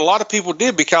 and a lot of people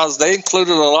did because they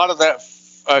included a lot of that,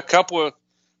 a couple of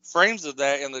frames of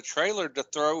that in the trailer to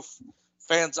throw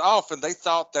fans off, and they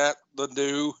thought that the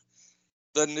new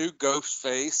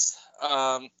Ghostface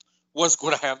was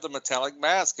going to have the metallic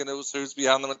mask, and it was who's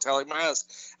behind the metallic mask.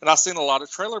 And I've seen a lot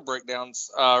of trailer breakdowns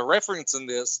referencing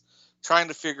this, trying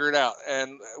to figure it out,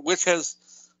 and which has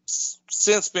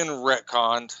since been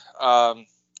retconned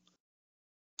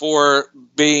for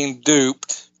being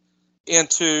duped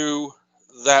into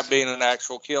that being an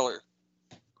actual killer.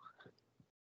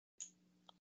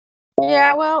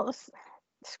 Yeah, well,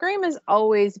 Scream has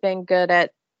always been good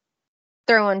at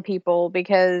throwing people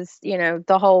because,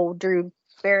 the whole Drew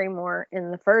Barrymore in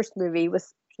the first movie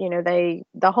was, the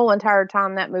whole entire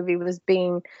time that movie was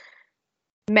being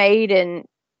made and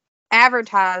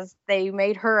advertised, they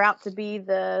made her out to be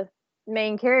the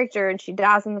main character, and she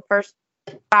dies in the first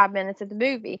 5 minutes of the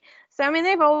movie. So, I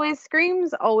mean,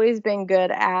 Scream's always been good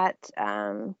at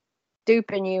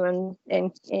duping you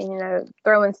and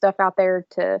throwing stuff out there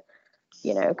to,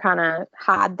 kind of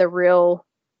hide the real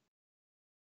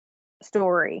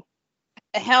story.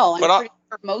 Hell, I'm pretty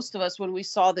sure most of us, when we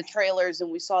saw the trailers and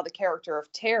we saw the character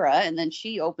of Tara, and then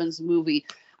she opens the movie,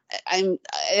 I'm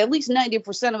at least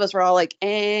 90% of us were all like,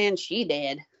 and she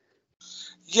did.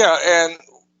 Yeah, and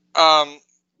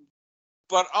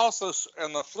but also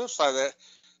on the flip side of that,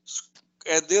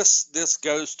 and this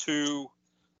goes to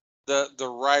the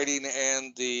writing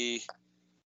and the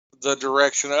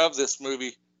direction of this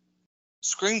movie.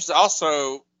 Scream's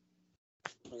also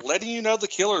letting you know the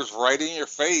killer's right in your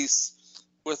face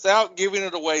without giving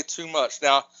it away too much.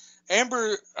 Now,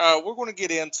 Amber, we're going to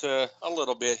get into a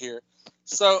little bit here.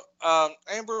 So,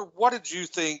 Amber, what did you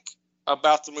think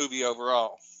about the movie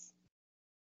overall?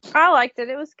 I liked it.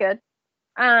 It was good.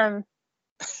 Not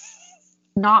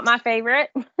my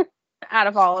favorite out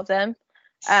of all of them.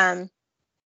 But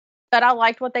I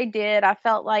liked what they did. I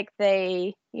felt like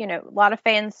they, a lot of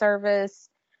fan service.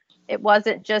 It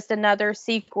wasn't just another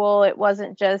sequel. It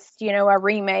wasn't just, a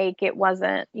remake. It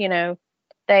wasn't,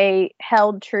 they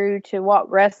held true to what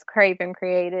Wes Craven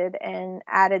created and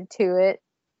added to it.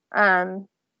 I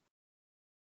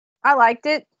liked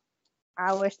it.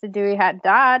 I wish the Dewey had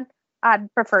died.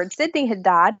 I'd preferred Sydney had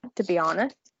died, to be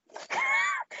honest.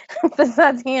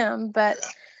 Besides him. But,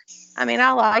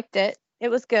 I liked it. It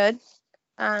was good.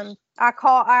 I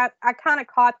kind of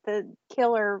caught the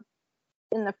killer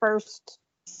in the first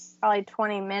probably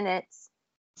 20 minutes,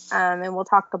 and we'll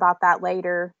talk about that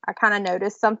later. I kind of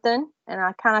noticed something, and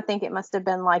I kind of think it must have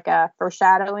been like a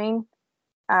foreshadowing.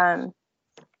 But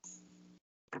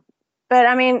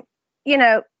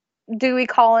Dewey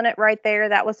calling it right there,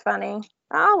 that was funny.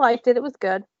 I liked it. It was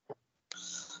good.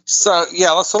 So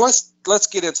let's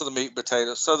get into the meat and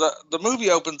potatoes. So the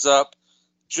movie opens up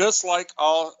just like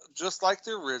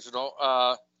the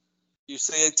original. You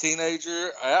see a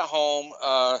teenager at home.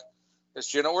 It's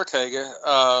Jenna Ortega.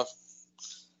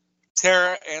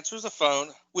 Tara answers the phone,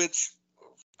 which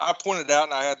I pointed out,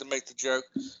 and I had to make the joke.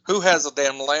 Who has a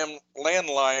damn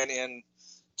landline in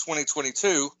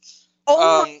 2022?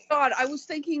 Oh my Um, God, I was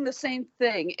thinking the same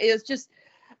thing. It's just,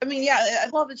 I mean, yeah, I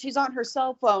love that she's on her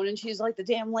cell phone and she's like, the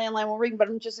damn landline will ring, but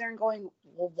I'm just there and going,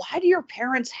 well, why do your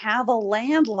parents have a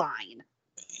landline?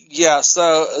 yeah,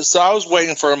 so I was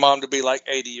waiting for her mom to be like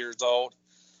 80 years old.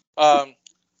 Um,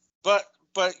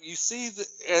 but you see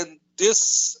and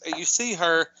this you see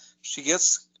her. She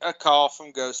gets a call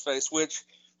from Ghostface, which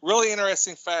really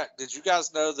interesting fact. Did you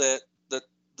guys know that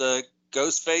the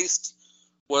Ghostface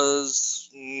was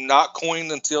not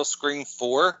coined until Scream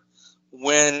 4,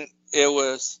 when it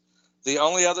was the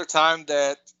only other time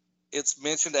that it's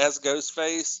mentioned as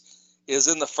Ghostface is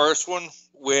in the first one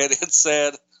when it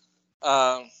said,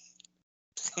 um,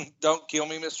 "Don't kill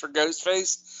me, Mr.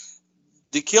 Ghostface."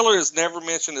 The killer is never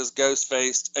mentioned as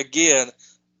Ghostface again,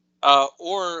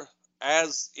 or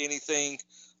as anything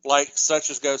like such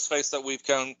as Ghostface that we've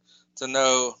come to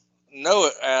know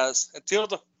it as until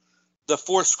the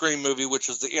fourth Scream movie, which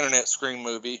is the internet Scream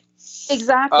movie.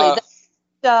 Exactly.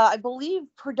 I believe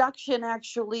production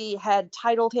actually had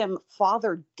titled him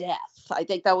Father Death. I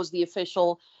think that was the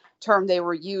official term they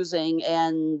were using.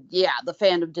 And yeah, the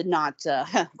fandom did not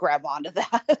grab onto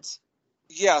that.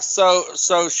 Yeah,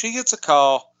 so she gets a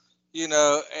call,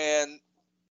 and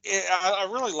I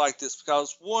really like this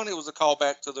because one, it was a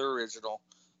callback to the original,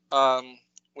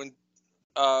 when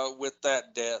with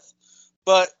that death,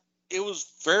 but it was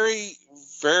very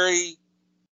very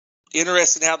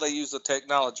interesting how they used the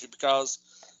technology because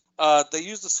they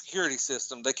used the security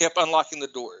system. They kept unlocking the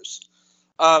doors,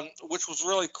 which was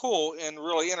really cool and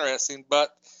really interesting.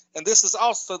 And this is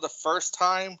also the first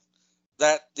time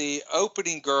that the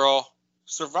opening girl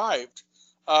survived.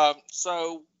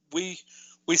 So we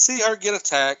see her get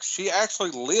attacked. She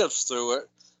actually lives through it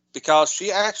because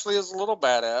she actually is a little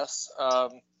badass,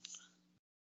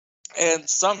 and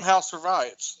somehow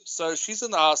survives. So she's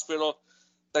in the hospital.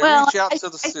 They Well, reach out to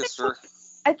the sister.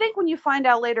 I think when you find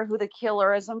out later who the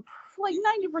killer is, I'm like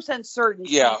 90% certain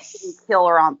she Yeah. didn't kill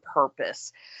her on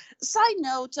purpose. Side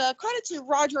note, credit to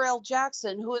Roger L.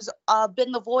 Jackson, who has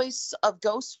been the voice of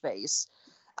Ghostface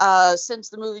since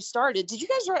the movie started. Did you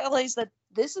guys realize that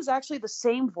this is actually the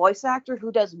same voice actor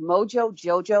who does Mojo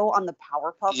Jojo on the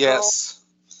Powerpuff Girls? Yes.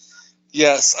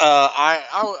 Yes.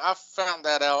 I found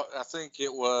that out. I think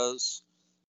it was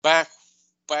back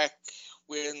back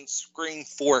when Scream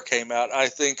 4 came out. I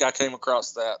think I came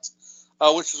across that,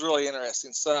 which is really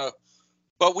interesting. So,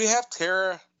 but we have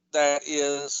Tara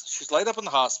she's laid up in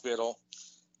the hospital,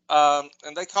 and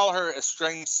they call her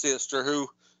estranged sister, who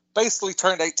basically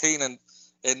turned 18 and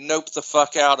noped the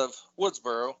fuck out of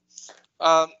Woodsboro.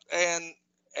 And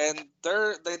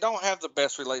they don't have the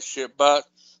best relationship, but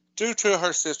due to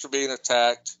her sister being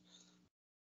attacked,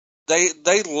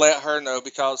 they let her know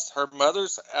because her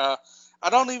mother's. I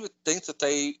don't even think that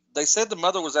they said the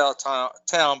mother was out of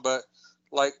town, but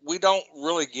like we don't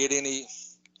really get any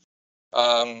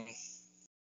um,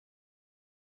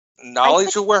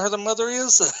 knowledge of where the mother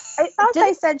is. I thought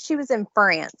they said she was in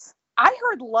France. I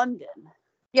heard London.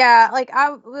 Yeah, like I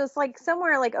was like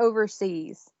somewhere like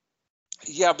overseas.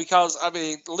 Yeah, because I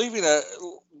mean,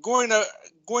 going out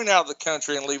of the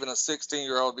country and leaving a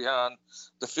 16-year-old behind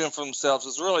to fend for themselves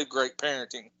is really great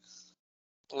parenting.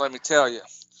 Let me tell you.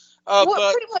 But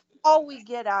Pretty much all we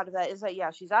get out of that is that,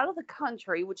 yeah, she's out of the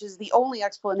country, which is the only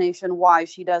explanation why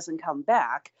she doesn't come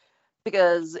back.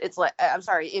 Because it's like, I'm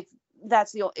sorry,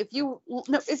 if you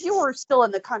were still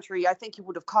in the country, I think you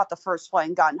would have caught the first flight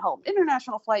and gotten home.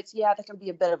 International flights, yeah, that can be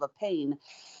a bit of a pain.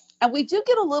 And we do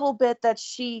get a little bit that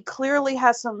she clearly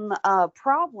has some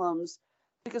problems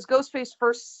because Ghostface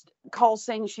first calls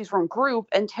saying she's from group,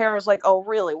 and Tara's like, "Oh,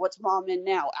 really? What's mom in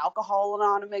now? Alcohol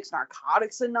Anonymous,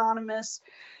 Narcotics Anonymous."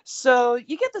 So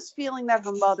you get this feeling that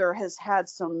her mother has had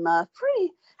had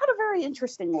a very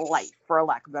interesting life, for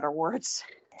lack of better words.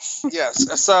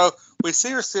 yes, so we see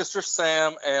her sister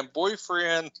Sam and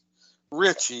boyfriend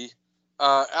Richie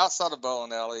outside of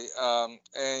bowling alley,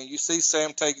 and you see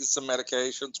Sam taking some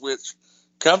medications, which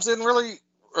comes in a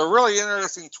really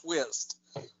interesting twist.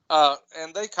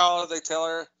 And they call her. They tell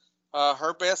her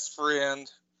her best friend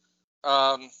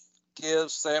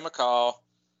gives Sam a call,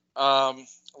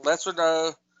 lets her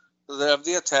know of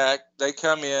the attack. They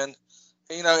come in,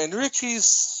 and Richie's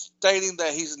stating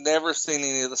that he's never seen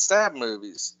any of the Stab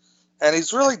movies, and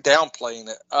he's really downplaying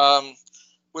it,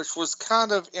 which was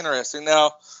kind of interesting.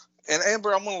 Now, and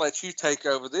Amber, I'm going to let you take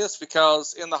over this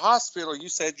because in the hospital you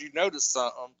said you noticed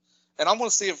something, and I'm going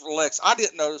to see if I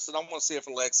didn't notice it. I'm going to see if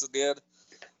Alexa did.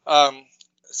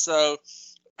 So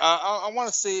I want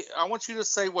to see. I want you to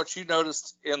say what you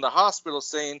noticed in the hospital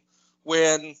scene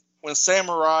when Sam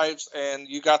arrives and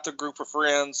you got the group of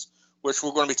friends, which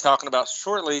we're going to be talking about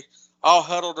shortly, all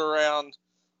huddled around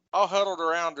all huddled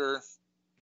around her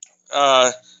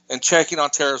and checking on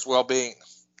Tara's well-being.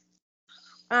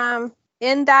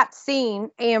 In that scene,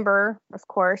 Amber, of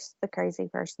course, the crazy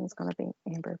person's going to be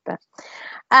Amber, but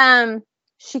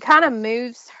she kind of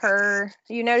moves her.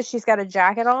 You notice she's got a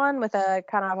jacket on with a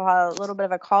kind of a little bit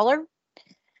of a collar.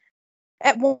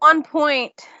 At one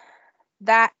point,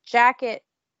 that jacket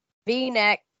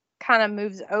V-neck kind of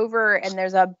moves over, and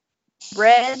there's a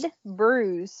red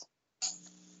bruise,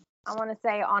 I want to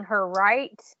say, on her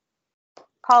right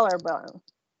collarbone.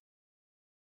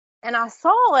 And I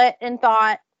saw it and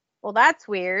thought, well, that's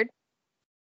weird.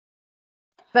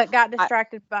 But got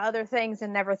distracted by other things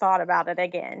and never thought about it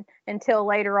again until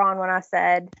later on when I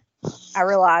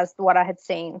realized what I had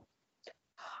seen.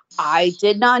 I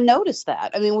did not notice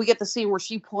that. I mean, we get the scene where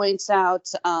she points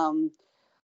out, oh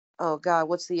God,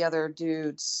 what's the other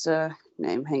dude's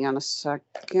name? Hang on a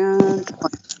second.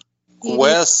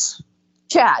 Wes?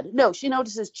 Chad. No, she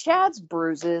notices Chad's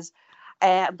bruises.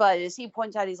 But as he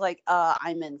points out, he's like,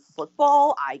 I'm in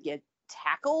football. I get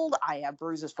tackled. I have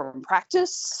bruises from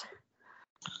practice.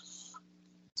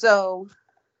 So.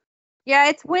 Yeah,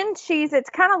 it's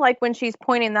kind of like when she's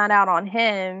pointing that out on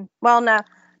him. Well, no,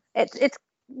 it's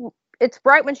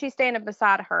right when she's standing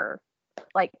beside her,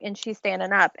 like, and she's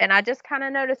standing up. And I just kind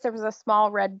of noticed there was a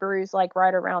small red bruise, like,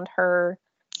 right around her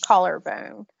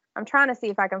collarbone. I'm trying to see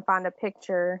if I can find a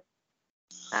picture.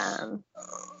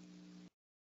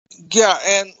 Yeah,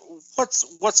 and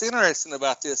what's interesting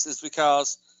about this is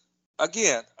because,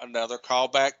 again, another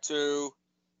callback to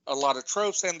a lot of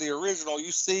tropes in the original.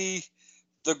 You see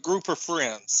the group of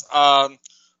friends,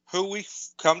 who we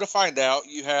come to find out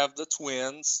you have the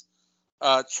twins,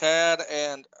 Chad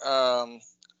and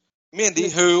Mindy,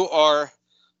 who are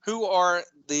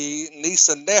the niece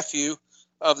and nephew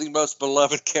of the most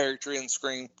beloved character in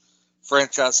Scream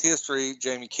franchise history,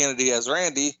 Jamie Kennedy as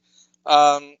Randy.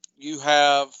 You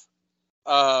have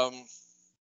Amber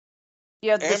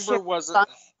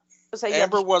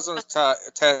wasn't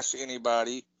attached to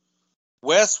anybody.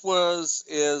 Wes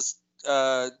is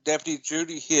Deputy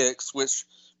Judy Hicks, which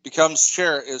becomes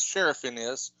sheriff in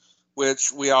this,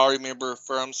 which we all remember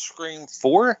from Scream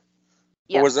 4.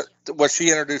 Yes. Or was she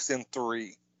introduced in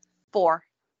 3? 4.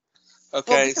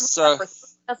 Okay, well, so it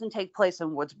doesn't take place in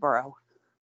Woodsboro.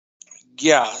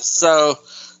 Yeah, so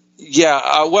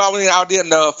well, I mean, I didn't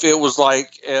know if there was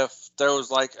like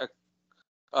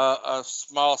a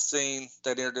small scene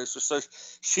that introduced her. So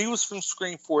she was from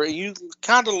Scream 4, and you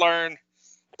kind of learn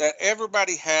that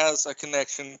everybody has a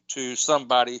connection to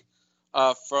somebody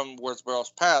from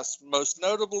Woodsboro's past. Most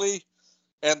notably,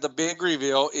 and the big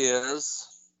reveal is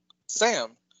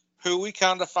Sam, who we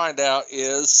kind of find out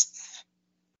is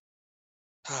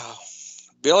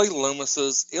Billy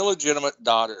Loomis's illegitimate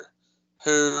daughter,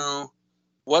 who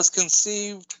was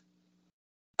conceived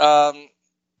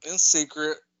in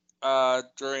secret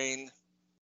during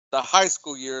the high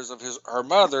school years of her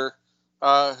mother,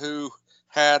 who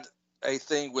had a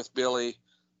thing with Billy,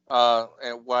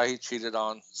 and why he cheated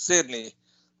on Sydney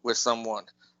with someone.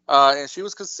 And she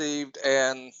was conceived,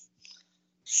 and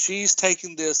she's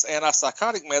taking this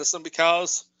antipsychotic medicine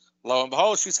because, lo and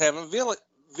behold, she's having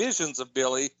visions of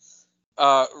Billy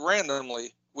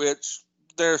randomly, which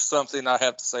there's something I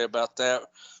have to say about that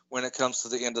when it comes to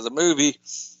the end of the movie.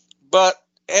 But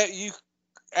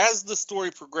as the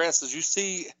story progresses, you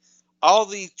see all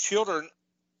the children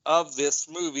of this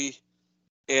movie,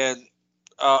 and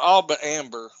all but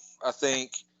Amber, I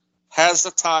think, has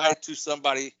a tie to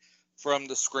somebody from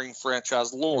the Scream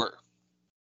franchise lore.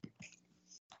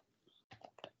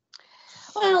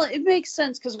 Well, it makes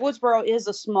sense because Woodsboro is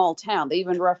a small town. They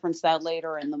even reference that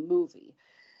later in the movie.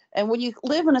 And when you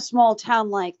live in a small town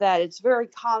like that, it's very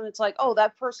common. It's like, oh,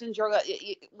 that person's your.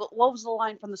 What was the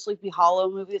line from the Sleepy Hollow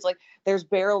movie? It's like, there's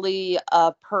barely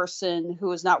a person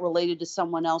who is not related to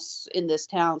someone else in this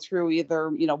town through either,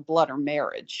 blood or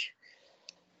marriage.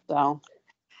 So,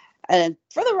 and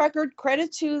for the record,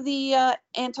 credit to the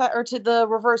to the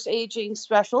reverse aging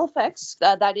special effects.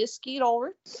 That is Skeet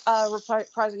Ulrich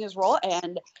reprising his role,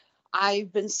 and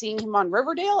I've been seeing him on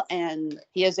Riverdale, and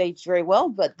he has aged very well,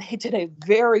 but they did a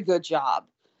very good job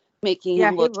making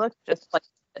him look just like he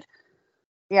did.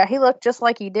 Yeah, he looked just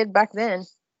like he did back then.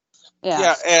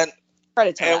 Yeah, and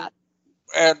credit to that.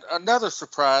 And another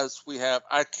surprise we have,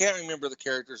 I can't remember the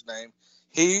character's name.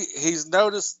 He's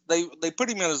noticed they put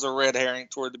him in as a red herring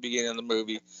toward the beginning of the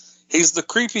movie. He's the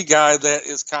creepy guy that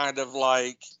is kind of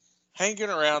like hanging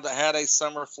around, that had a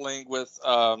summer fling with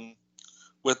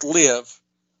Liv.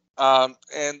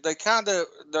 And they're kind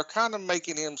of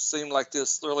making him seem like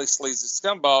this really sleazy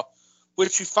scumball,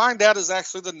 which you find out is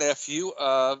actually the nephew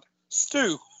of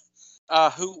Stu.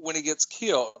 who when he gets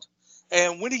killed.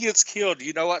 And when he gets killed, do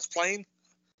you know what's playing,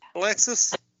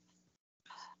 Alexis?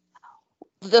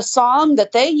 The song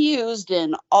that they used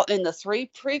in the 3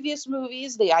 previous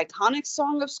movies, the iconic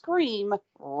song of Scream,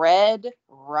 Red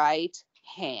Right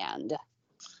Hand.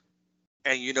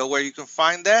 And you know where you can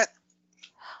find that?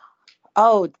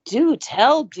 Oh, do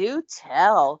tell, do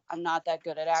tell. I'm not that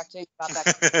good at acting. Not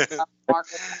that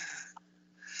Marcus.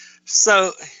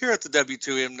 So here at the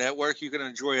W2M Network, you can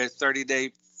enjoy a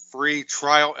 30-day free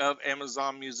trial of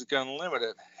Amazon Music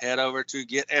Unlimited. Head over to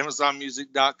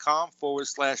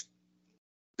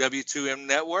getamazonmusic.com/W2M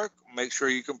Network. Make sure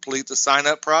you complete the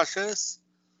sign-up process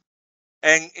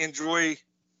and enjoy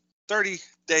 30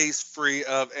 days free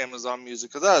of Amazon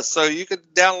Music with us. So you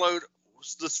could download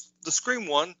the Scream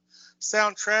One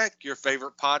soundtrack, your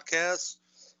favorite podcast,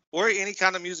 or any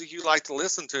kind of music you like to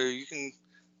listen to. You can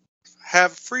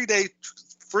have free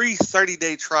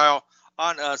 30-day trial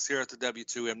on us here at the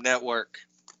W2M Network.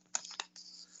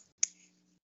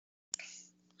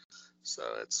 So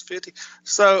it's 50.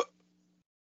 So,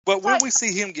 but when we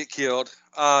see him get killed,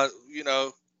 you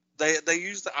know, they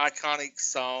use the iconic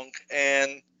song,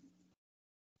 and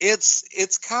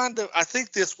it's kind of, I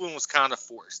think this one was kind of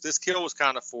forced. This kill was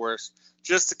kind of forced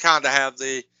just to kind of have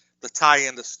the tie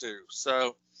into Stu.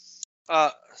 So,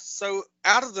 so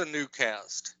out of the new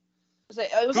cast,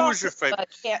 Who was your favorite?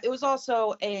 It was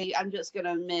also I'm just going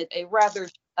to admit, a rather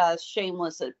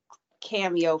shameless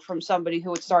cameo from somebody who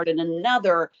had started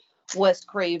another Wes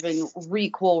Craven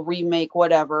requel, remake,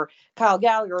 whatever. Kyle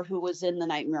Gallagher, who was in the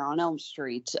Nightmare on Elm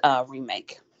Street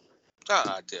remake.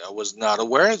 I was not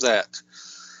aware of that.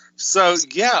 So,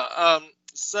 yeah.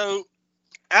 So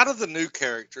out of the new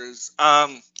characters, how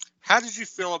did you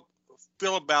feel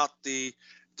about the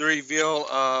reveal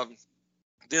of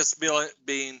this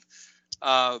being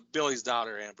Billy's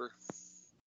daughter, Amber?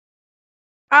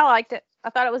 I liked it. I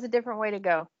thought it was a different way to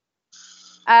go.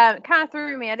 It kind of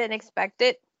threw me. I didn't expect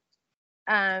it.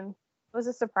 It was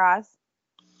a surprise.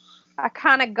 I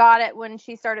kind of got it when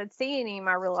she started seeing him.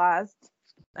 I realized.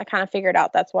 I kind of figured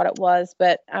out that's what it was.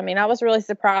 But, I mean, I was really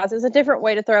surprised. It was a different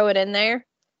way to throw it in there.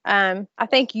 I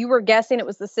think you were guessing it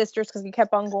was the sisters because you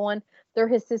kept on going, they're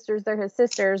his sisters.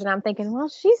 And I'm thinking,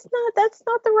 well, that's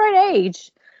not the right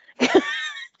age.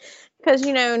 Because,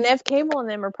 you know, Nev Cable and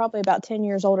them are probably about 10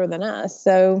 years older than us.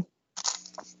 So.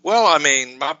 Well, I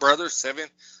mean, my brother's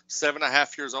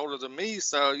 7.5 years older than me.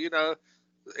 So, you know,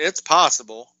 it's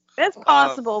possible. It's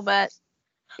possible, but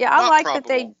yeah, I like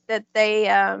probable. that they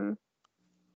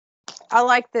I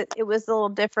like that it was a little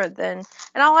different and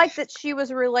I like that she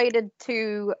was related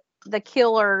to the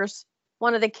killers,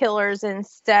 one of the killers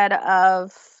instead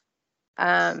of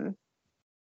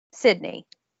Sydney.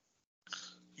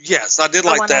 Yes, I did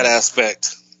like that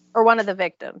aspect. Or one of the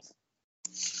victims.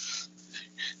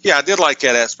 Yeah, I did like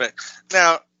that aspect.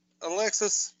 Now,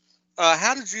 Alexis,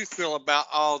 how did you feel about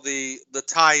all the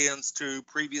tie-ins to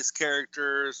previous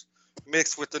characters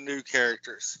mixed with the new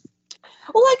characters?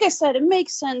 Well, like I said, it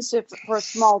makes sense for a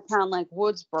small town like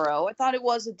Woodsboro. I thought it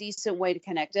was a decent way to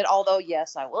connect it. Although,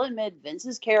 yes, I will admit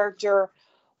Vince's character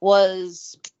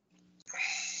was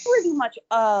pretty much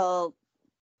a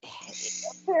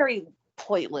very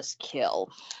pointless kill.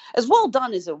 As well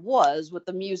done as it was, with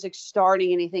the music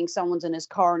starting and he thinks someone's in his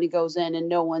car and he goes in and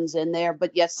no one's in there.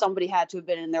 But yes, somebody had to have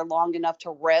been in there long enough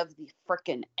to rev the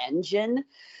frickin' engine.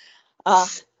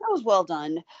 That was well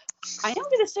done. I am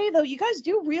going to say, though, you guys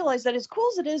do realize that as cool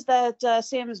as it is that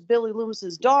Sam is Billy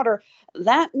Loomis's daughter,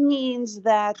 that means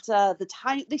that the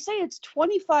time, they say it's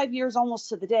 25 years almost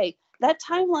to the day. That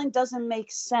timeline doesn't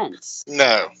make sense.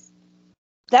 No.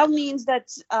 That means that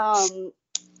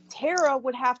Tara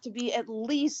would have to be at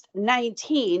least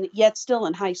 19, yet still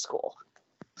in high school.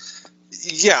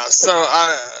 Yeah, so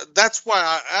that's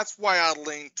why I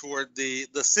lean toward the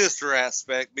sister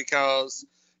aspect, because,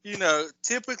 you know,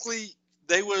 typically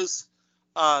they were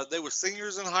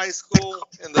seniors in high school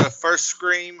in the first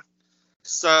Scream,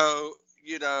 so,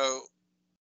 you know,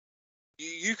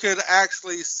 you could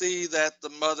actually see that the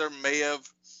mother may have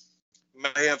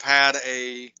had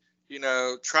a, you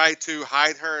know, tried to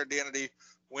hide her identity,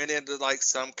 went into like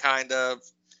some kind of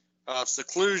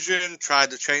seclusion,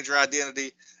 tried to change her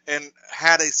identity, and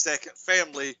had a second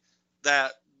family.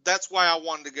 That's why I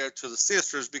wanted to go to the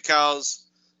sisters, because,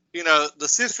 you know, the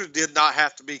sisters did not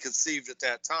have to be conceived at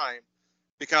that time,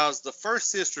 because the first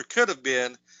sister could have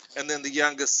been, and then the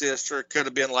youngest sister could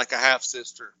have been like a half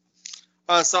sister.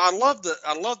 So I love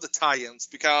the tie-ins,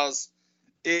 because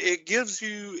it gives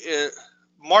you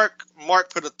Mark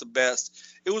put it the best.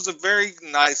 It was a very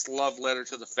nice love letter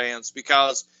to the fans,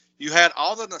 because you had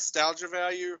all the nostalgia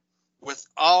value with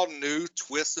all new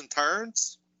twists and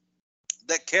turns,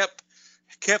 that kept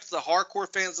the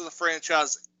hardcore fans of the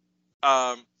franchise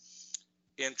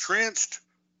entrenched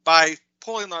by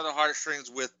pulling on the heartstrings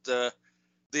with the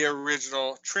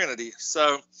original Trinity.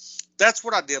 So that's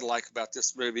what I did like about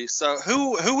this movie. So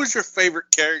who was your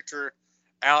favorite character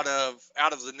out of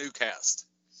the new cast?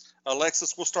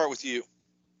 Alexis, we'll start with you.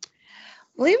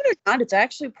 Believe it or not, it's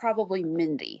actually probably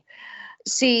Mindy.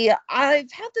 See, I'm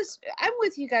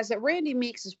with you guys that Randy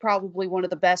Meeks is probably one of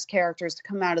the best characters to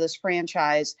come out of this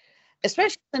franchise,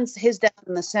 especially since his death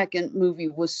in the second movie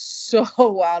was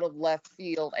so out of left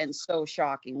field and so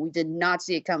shocking. We did not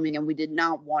see it coming and we did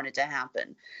not want it to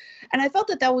happen. And I felt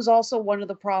that was also one of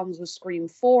the problems with Scream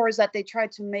 4 is that they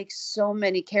tried to make so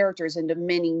many characters into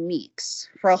mini Meeks,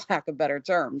 for lack of better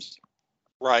terms.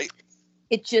 Right.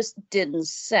 It just didn't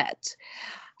set.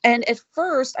 And at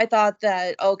first, I thought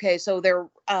that, okay, so they're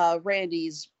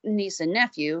Randy's niece and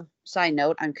nephew. Side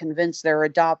note, I'm convinced they're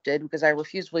adopted because I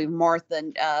refuse to believe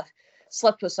Martha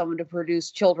slept with someone to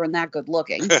produce children that good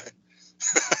looking.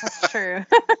 That's true.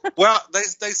 Well,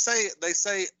 they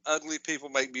say ugly people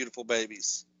make beautiful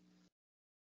babies.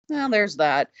 Well, there's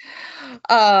that.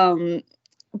 And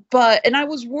I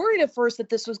was worried at first that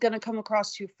this was going to come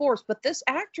across too forced, but this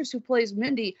actress who plays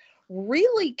Mindy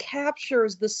really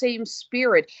captures the same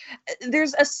spirit.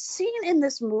 There's a scene in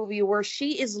this movie where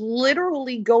she is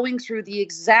literally going through the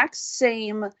exact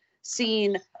same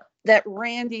scene that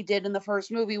Randy did in the first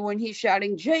movie when he's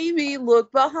shouting, "Jamie,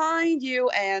 look behind you,"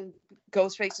 and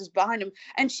Ghostface is behind him,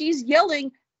 and she's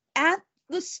yelling at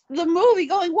the movie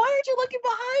going, "Why aren't you looking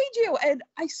behind you?" And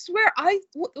I swear I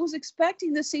was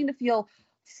expecting the scene to feel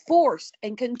forced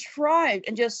and contrived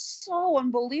and just so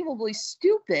unbelievably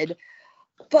stupid.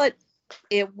 But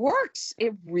it works.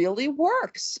 It really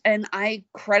works. And I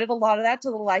credit a lot of that to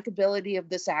the likability of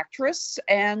this actress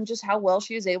and just how well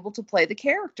she is able to play the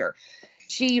character.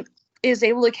 She is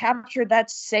able to capture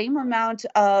that same amount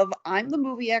of I'm the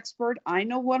movie expert, I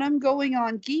know what I'm going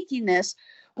on geekiness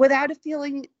without it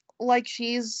feeling like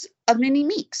she's a mini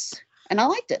Meeks. And I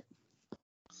liked it.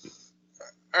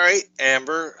 All right,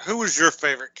 Amber, who was your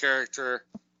favorite character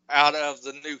out of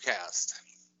the new cast?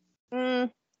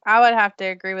 I would have to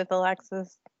agree with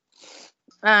Alexis.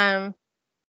 I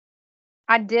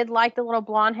did like the little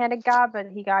blonde-headed guy, but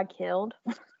he got killed.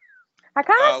 I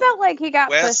kind of felt like he got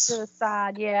pushed to the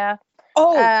side. Yeah.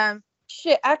 Oh,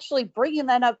 shit. Actually, bringing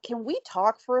that up, can we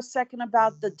talk for a second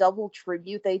about the double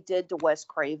tribute they did to Wes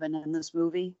Craven in this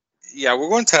movie? Yeah, we're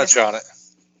going to touch on it.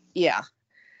 Yeah.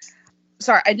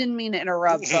 Sorry, I didn't mean to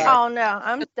interrupt. But... Oh, no,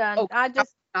 I'm done.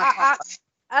 I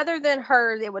other than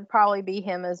her, it would probably be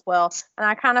him as well. And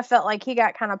I kind of felt like he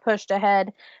got kind of pushed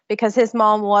ahead because his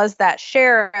mom was that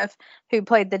sheriff who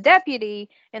played the deputy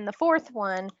in the fourth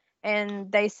one.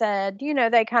 And they said,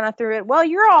 they kind of threw it, well,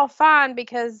 you're all fine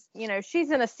because,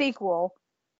 she's in a sequel.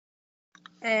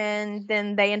 And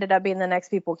then they ended up being the next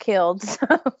people killed.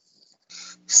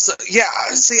 So yeah,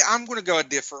 see, I'm going to go a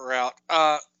different route.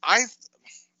 I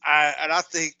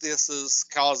think this is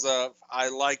because of I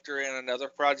liked her in another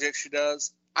project she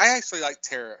does. I actually like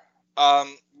Tara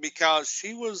because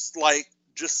she was like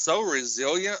just so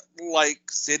resilient, like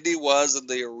Sydney was in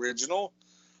the original.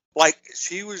 Like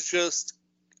she was just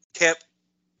kept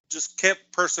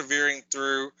persevering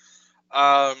through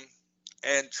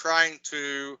and trying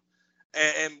to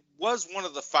and was one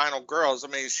of the final girls. I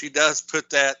mean, she does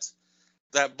put that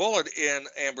bullet in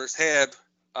Amber's head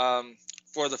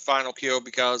for the final kill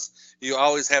because you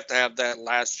always have to have that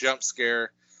last jump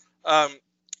scare.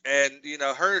 And,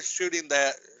 her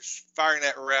firing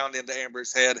that round into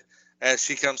Amber's head as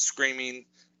she comes screaming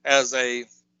as a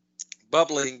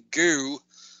bubbling goo.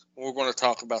 We're going to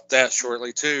talk about that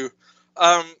shortly too.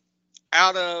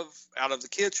 Out of the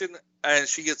kitchen, and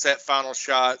she gets that final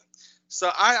shot.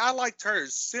 So I liked her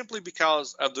simply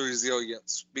because of the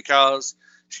resilience, because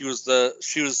she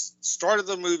started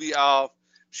the movie off.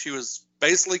 She was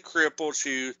basically crippled.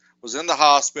 She was in the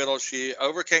hospital. She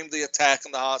overcame the attack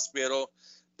in the hospital.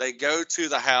 They go to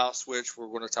the house, which we're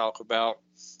going to talk about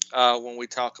when we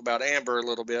talk about Amber a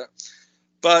little bit.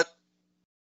 But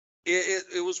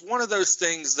it was one of those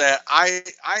things that I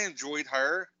enjoyed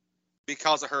her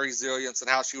because of her resilience and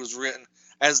how she was written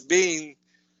as being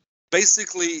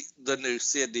basically the new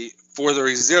Sydney for the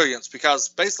resilience, because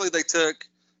basically they took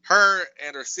her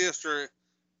and her sister.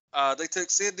 They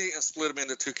took Sydney and split them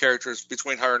into two characters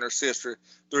between her and her sister.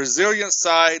 The resilient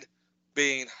side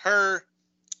being her,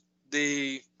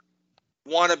 the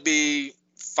wannabe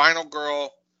final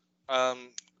girl.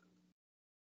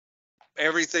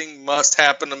 Everything must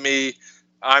happen to me.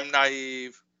 I'm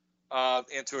naive.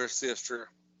 Into her sister,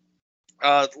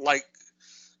 like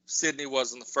Sydney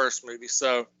was in the first movie.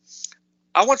 So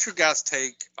I want your guys'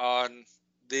 take on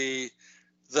the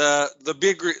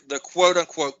the quote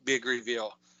unquote big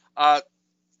reveal.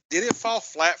 Did it fall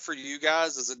flat for you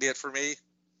guys as it did for me?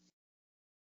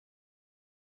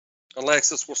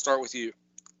 Alexis, we'll start with you.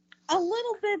 A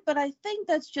little bit, but I think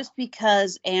that's just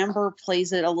because Amber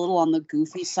plays it a little on the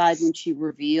goofy side when she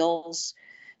reveals.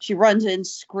 She runs in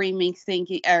screaming,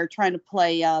 thinking, or trying to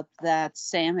play up that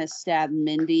Sam has stabbed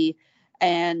Mindy,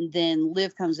 and then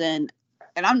Liv comes in,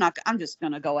 and I'm just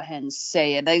gonna go ahead and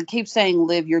say it. They keep saying,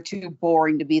 Liv, you're too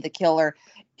boring to be the killer.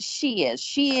 She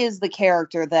is the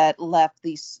character that left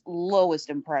the lowest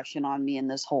impression on me in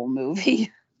this whole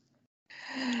movie.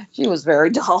 She was very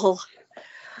dull.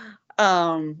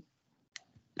 Um,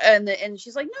 and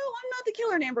she's like, no, I'm not the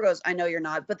killer. And Amber goes, I know you're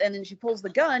not. But then she pulls the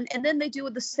gun, and then they do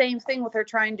the same thing with her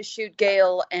trying to shoot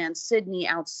Gail and Sydney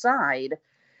outside.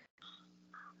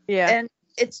 Yeah. And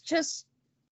it's just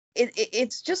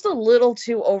it's just a little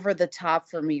too over the top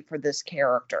for me for this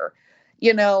character.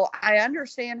 You know, I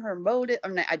understand her motive. I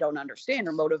mean, I don't understand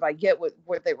her motive. I get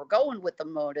where they were going with the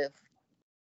motive,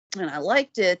 and I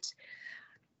liked it.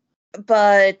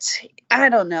 But I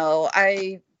don't know.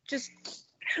 I just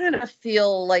kind of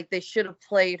feel like they should have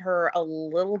played her a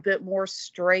little bit more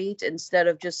straight instead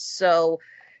of just so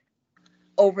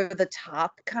over the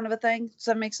top kind of a thing. Does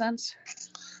that make sense?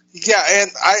 Yeah,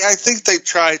 and I think they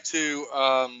tried to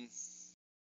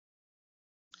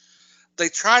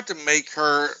make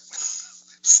her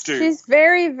Stu. She's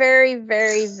very, very,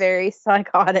 very, very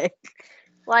psychotic.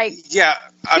 Like, yeah,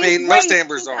 I mean, most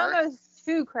Ambers she's are. almost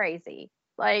too crazy.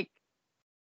 Like,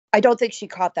 I don't think she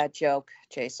caught that joke,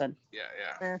 Jason.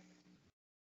 Yeah.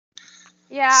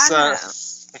 Yeah, so, I know.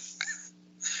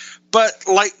 But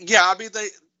like, yeah, I mean,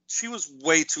 she was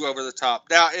way too over the top.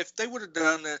 Now, if they would have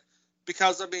done it,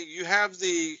 because I mean, you have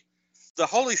the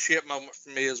holy shit moment for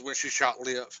me is when she shot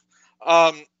Liv.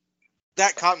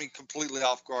 That caught me completely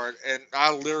off guard, and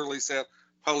I literally said,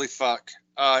 "Holy fuck!"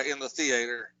 In the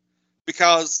theater,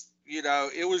 because you know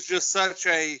it was just such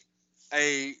a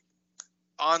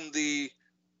on the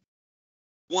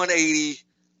 180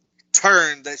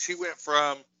 turn that she went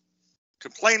from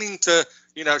complaining to,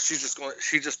 you know, she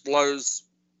just blows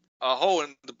a hole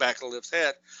in the back of Liv's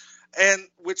head, and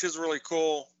which is really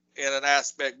cool in an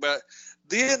aspect. But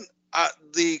then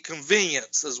the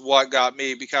convenience is what got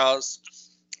me, because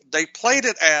they played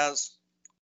it as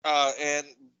and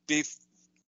they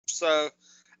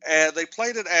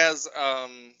played it as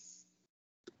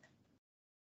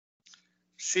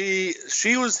she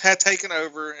had taken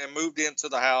over and moved into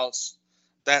the house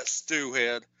that Stu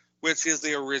had, which is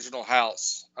the original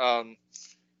house from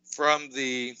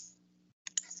the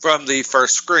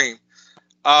first Scream,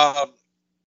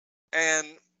 and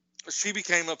she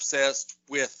became obsessed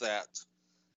with that.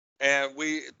 And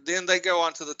then they go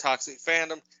on to the toxic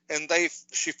fandom, and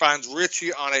she finds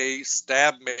Richie on a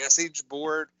stab message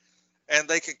board, and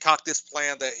they concoct this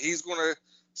plan that he's going to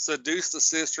seduce the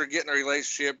sister, get in a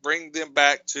relationship, bring them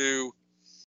back to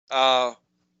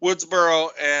Woodsboro,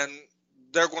 and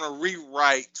they're going to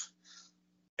rewrite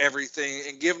everything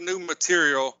and give new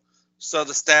material so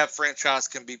the Stab franchise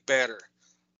can be better,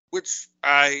 which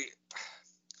I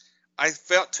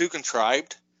felt too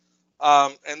contrived.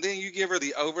 And then you give her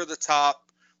the over the top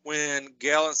when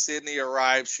Gail and Sydney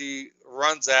arrive. She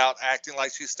runs out acting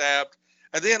like she's stabbed,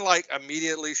 and then like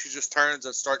immediately she just turns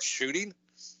and starts shooting,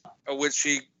 which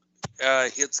she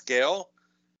hits Gail.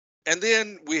 And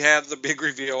then we have the big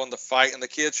reveal in the fight in the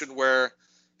kitchen where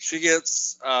she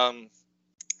gets,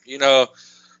 you know,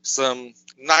 some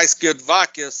nice good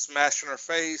vodka smashed in her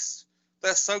face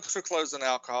that soaks her clothes in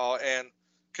alcohol and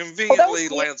conveniently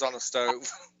lands on the stove.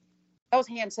 That was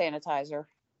hand sanitizer.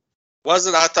 Was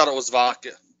it? I thought it was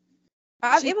vodka.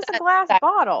 It was a glass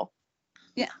bottle.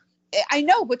 Yeah, I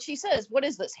know, but she says, "What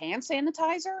is this, hand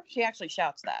sanitizer?" She actually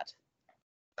shouts that.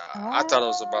 I thought it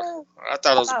was a bottle. I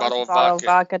thought it was a bottle of vodka.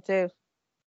 Vodka too.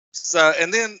 So,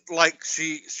 and then like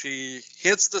she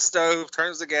hits the stove,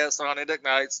 turns the gas on, it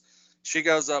ignites. She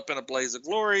goes up in a blaze of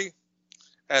glory,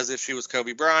 as if she was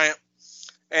Kobe Bryant,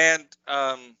 and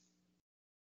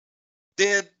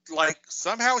did like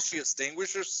somehow she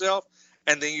extinguished herself,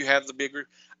 and then you have the big.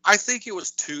 I think it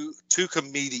was too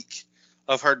comedic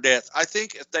of her death. I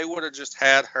think if they would have just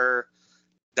had her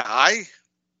die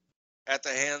at the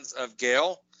hands of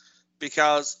Gail,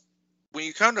 because when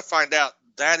you come to find out,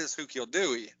 that is who killed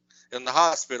Dewey in the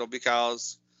hospital,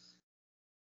 because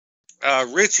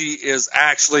Richie is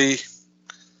actually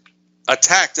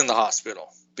attacked in the hospital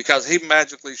because he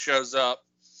magically shows up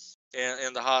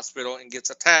in the hospital and gets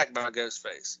attacked by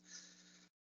Ghostface.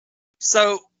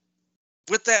 So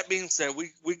with that being said,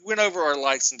 we went over our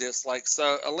likes and dislikes.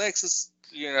 So Alexis,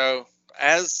 you know,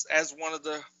 as one of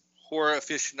the horror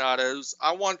aficionados,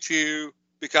 I want you,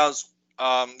 because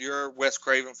you're a Wes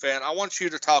Craven fan, I want you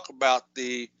to talk about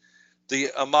the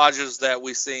homages that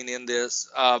we've seen in this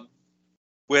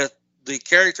with the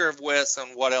character of Wes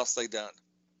and what else they done.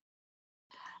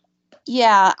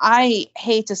 Yeah, I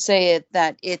hate to say it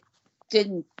that it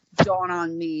didn't dawn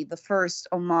on me, the first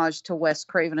homage to Wes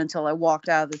Craven, until I walked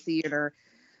out of the theater.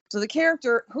 So the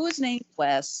character, who is named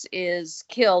Wes, is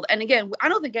killed. And again, I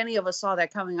don't think any of us saw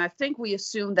that coming. I think we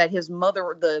assumed that his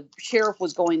mother, the sheriff,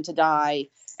 was going to die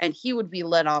and he would be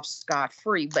let off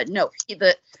scot-free. But no,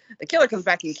 the killer comes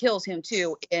back and kills him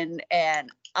too in an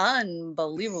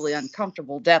unbelievably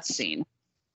uncomfortable death scene.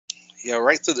 Yeah,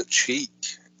 right through the cheek.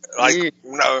 Like,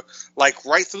 no, like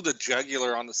right through the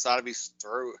jugular on the side of his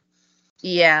throat.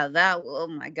 Yeah, oh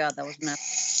my God, that was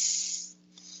messed.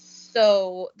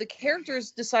 So the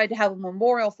characters decide to have a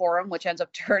memorial for him, which ends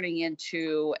up turning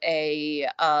into a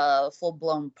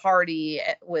full-blown party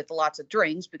with lots of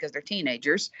drinks because they're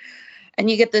teenagers. And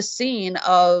you get this scene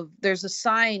of, there's a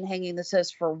sign hanging that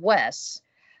says "For Wes,"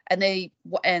 and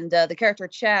the character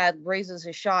Chad raises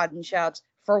his shot and shouts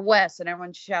 "For Wes," and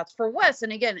everyone shouts "For Wes."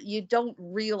 And again, you don't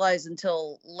realize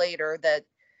until later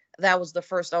that was the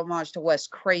first homage to Wes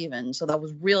Craven, so that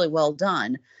was really well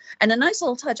done. And a nice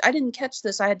little touch, I didn't catch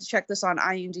this, I had to check this on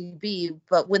IMDb,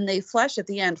 but when they flash at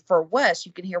the end "For Wes,"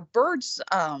 you can hear birds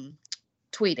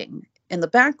tweeting in the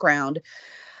background.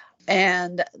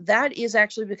 And that is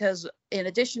actually because, in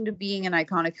addition to being an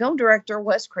iconic film director,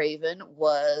 Wes Craven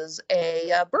was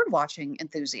a bird watching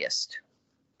enthusiast.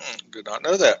 Did not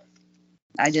know that.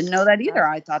 I didn't know that either.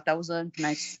 I thought that was a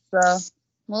nice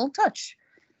little touch.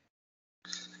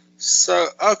 So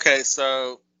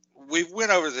we went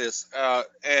over this,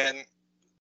 and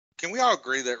can we all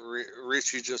agree that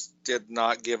Richie just did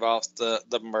not give off the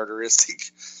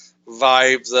murderistic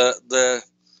vibe?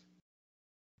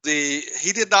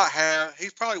 He did not have.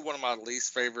 He's probably one of my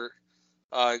least favorite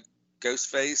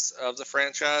Ghostface of the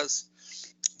franchise.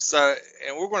 So,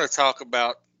 and we're going to talk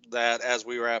about that as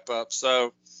we wrap up.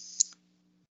 So,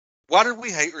 why did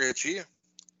we hate Richie?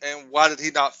 And why did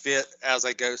he not fit as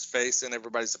a Ghostface in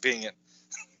everybody's opinion?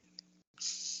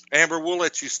 Amber, we'll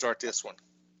let you start this one.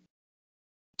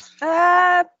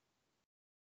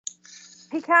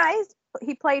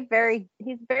 He played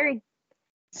he's very,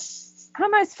 I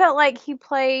almost felt like he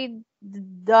played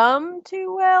dumb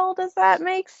too well. Does that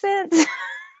make sense?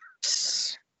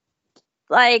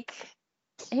 Like,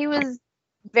 he was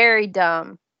very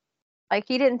dumb. Like,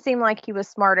 he didn't seem like he was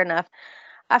smart enough.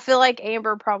 I feel like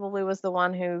Amber probably was the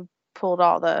one who pulled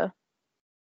all the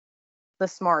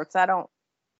smarts.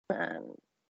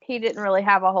 He didn't really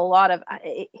have a whole lot of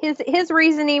his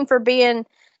reasoning for being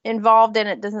involved in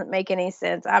it doesn't make any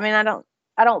sense. I mean, I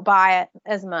don't buy it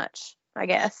as much, I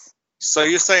guess. So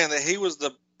you're saying that he was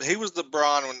the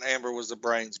brawn when Amber was the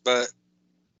brains, but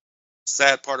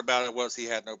sad part about it was he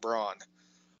had no brawn.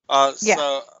 Yeah.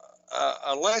 So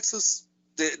Alexis,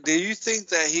 do you think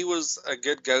that he was a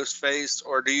good Ghostface,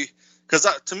 or do you? Because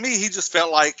to me, he just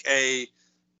felt like a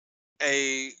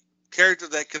character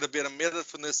that could have been omitted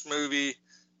from this movie,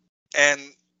 and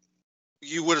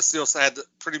you would have still had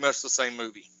pretty much the same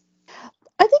movie.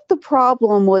 I think the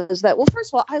problem was that, well,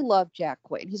 first of all, I love Jack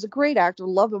Quaid. He's a great actor.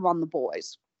 Love him on The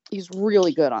Boys. He's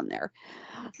really good on there.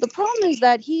 The problem is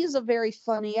that he's a very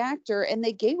funny actor, and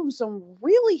they gave him some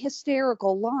really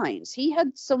hysterical lines.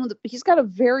 He's got a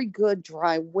very good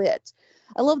dry wit.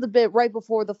 I love the bit right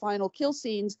before the final kill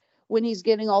scenes when he's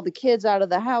getting all the kids out of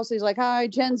the house. He's like, "Hi,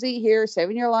 Gen Z here,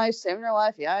 saving your life, saving your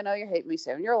life. Yeah, I know you hate me,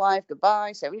 saving your life.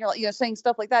 Goodbye, saving your life." Saying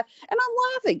stuff like that. And I'm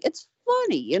laughing. It's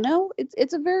funny,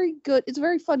 it's a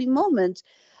very funny moment,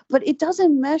 but it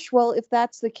doesn't mesh well if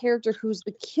that's the character who's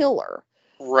the killer.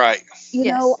 Right.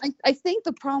 I think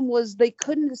the problem was they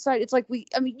couldn't decide. It's like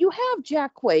you have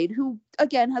Jack Quaid, who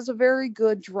again has a very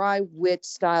good dry wit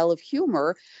style of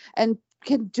humor and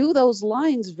can do those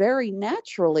lines very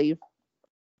naturally.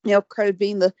 Craig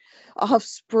being the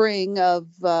offspring of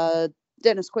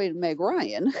Dennis Quaid and Meg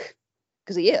Ryan,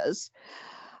 because he is.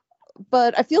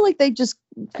 But I feel like they just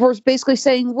were basically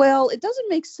saying, well, it doesn't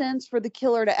make sense for the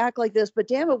killer to act like this, but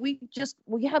damn it, we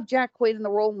have Jack Quaid in the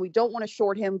role and we don't want to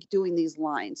short him doing these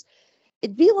lines.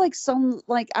 It'd be like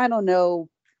I don't know,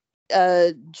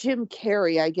 Jim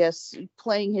Carrey, I guess,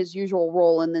 playing his usual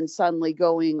role and then suddenly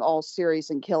going all serious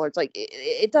and killer. It's like,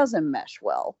 it doesn't mesh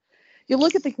well. You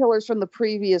look at the killers from the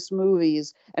previous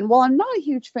movies, and while I'm not a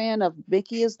huge fan of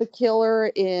Mickey as the killer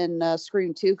in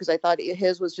Scream 2, because I thought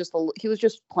his was he was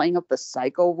just playing up the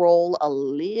psycho role a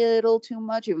little too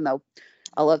much, even though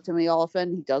I love Timothy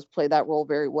Olyphant, he does play that role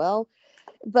very well.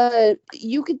 but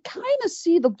you could kind of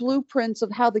see the blueprints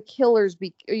of how the killers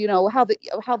how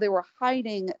they were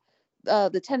hiding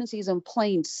the tendencies in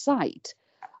plain sight.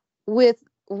 With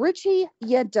Richie,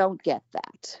 you don't get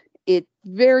that. It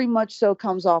very much so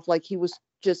comes off like he was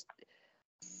just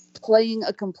playing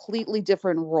a completely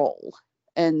different role,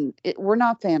 and we're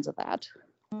not fans of that.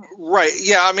 Right.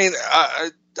 Yeah. I mean, I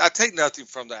take nothing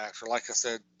from the actor. Like I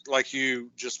said, like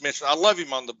you just mentioned, I love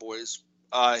him on The Boys.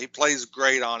 He plays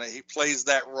great on it. He plays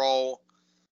that role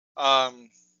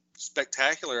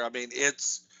spectacular. I mean,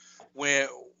 it's when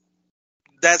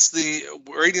that's the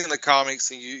reading the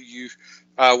comics, and you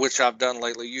which I've done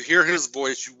lately. You hear his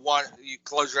voice. You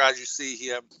close your eyes, you see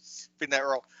him in that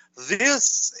role.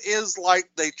 This is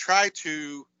like they try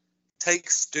to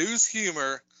take Stu's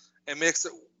humor and mix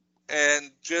it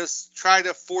and just try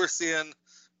to force in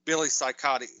Billy's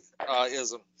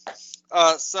psychotic-ism.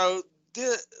 So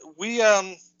we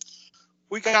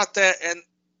got that, and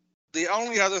the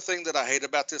only other thing that I hate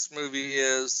about this movie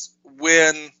is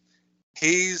when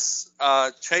he's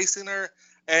chasing her,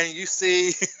 and you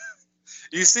see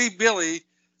you see Billy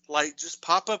like just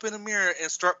pop up in a mirror and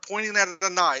start pointing at a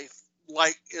knife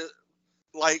like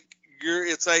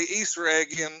it's a Easter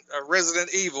egg in a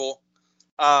Resident Evil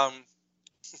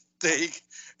thing.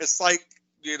 It's like,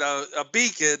 a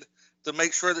beacon to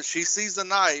make sure that she sees the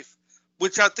knife,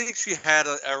 which I think she had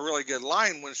a really good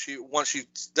line once she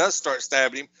does start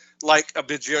stabbing him like a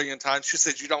bajillion times. She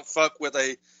said, "You don't fuck with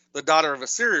the daughter of a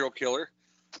serial killer."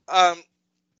 And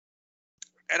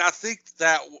I think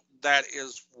that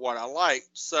is what I like.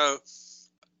 So,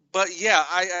 but yeah,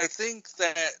 I think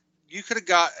that you could have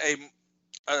got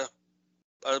a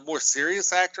more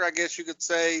serious actor, I guess you could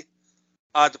say,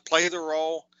 to play the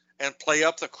role and play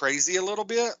up the crazy a little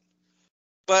bit.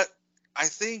 But I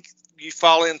think you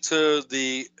fall into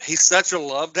he's such a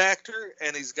loved actor,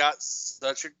 and he's got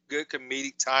such a good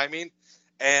comedic timing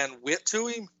and wit to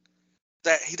him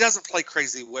that he doesn't play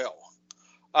crazy well.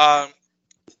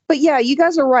 But yeah, you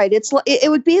guys are right.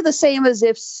 It would be the same as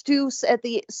if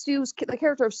the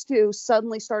character of Stu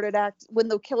suddenly started when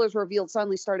the killer's revealed,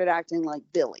 suddenly started acting like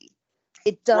Billy.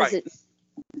 It doesn't.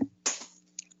 Right.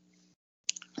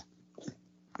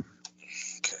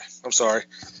 Okay, I'm sorry.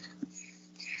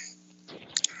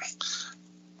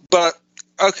 But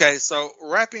okay, so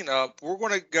wrapping up, we're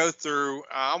going to go through.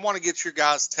 I want to get your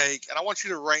guys' take, and I want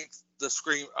you to rank the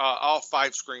Scream, all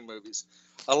 5 Scream movies.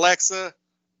 Alexa,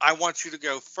 I want you to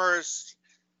go first.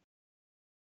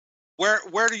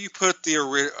 Where do you put the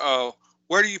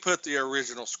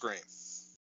original Scream?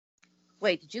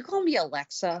 Wait, did you call me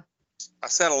Alexa? I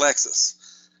said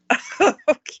Alexis.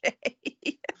 Okay.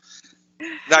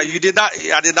 Now you did not.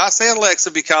 I did not say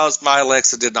Alexa because my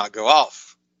Alexa did not go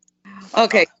off.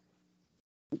 Okay.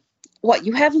 What,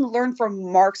 you haven't learned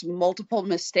from Mark's multiple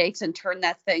mistakes and turned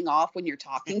that thing off when you're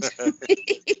talking to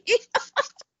me?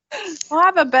 Well, I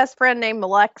have a best friend named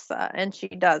Alexa, and she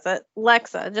does it.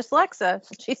 Lexa, just Lexa.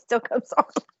 She still comes on.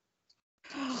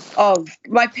 Oh,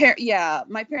 my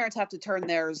parents have to turn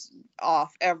theirs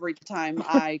off every time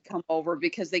I come over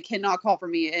because they cannot call for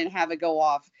me and have it go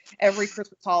off every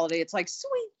Christmas holiday. It's like,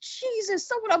 sweet Jesus,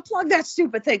 someone unplug that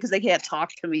stupid thing because they can't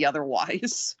talk to me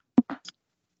otherwise.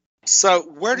 So,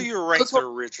 where do you rank the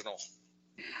original?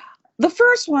 The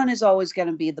first one is always going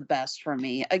to be the best for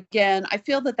me. Again, I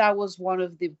feel that was one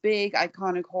of the big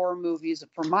iconic horror movies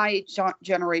for my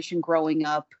generation growing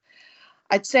up.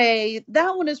 I'd say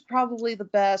that one is probably the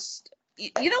best.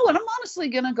 You know what? I'm honestly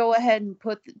going to go ahead and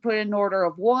put in order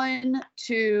of 1,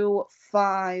 2,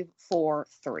 5, 4,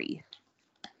 3.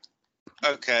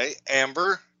 Okay,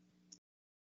 Amber.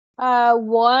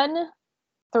 1,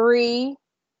 3,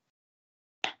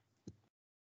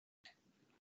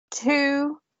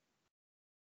 2,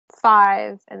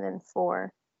 5, and then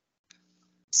 4.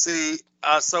 See,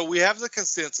 so we have the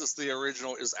consensus. The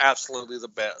original is absolutely the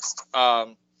best.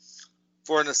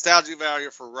 For nostalgia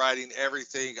value, for writing,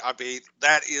 everything, I mean,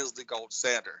 that is the gold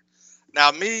standard.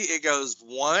 Now, me, it goes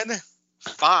 1,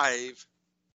 5,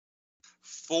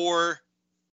 4,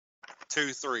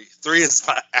 2, 3. 3 is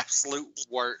my absolute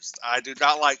worst. I do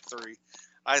not like 3.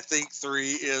 I think 3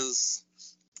 is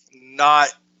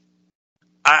not.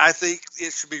 I think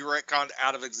it should be retconned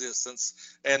out of existence.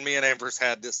 And me and Amber's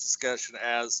had this discussion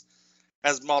as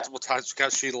multiple times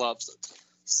because she loves it.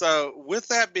 So with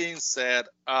that being said,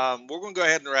 we're going to go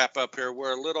ahead and wrap up here.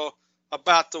 We're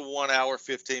about the 1 hour,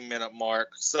 15-minute mark.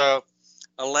 So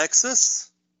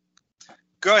Alexis,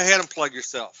 go ahead and plug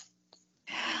yourself.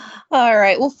 All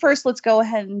right. Well, first, let's go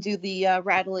ahead and do the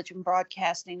Radulich and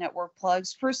Broadcasting Network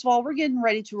plugs. First of all, we're getting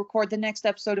ready to record the next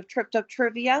episode of Tripped Up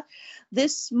Trivia.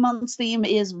 This month's theme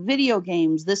is video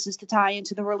games. This is to tie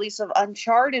into the release of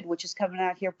Uncharted, which is coming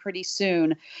out here pretty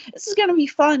soon. This is going to be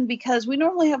fun because we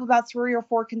normally have about 3 or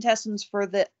 4 contestants for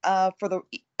the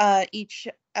each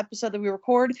episode that we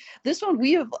record. This one,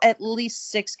 we have at least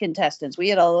 6 contestants. We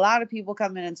had a lot of people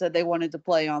come in and said they wanted to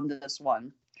play on this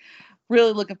one.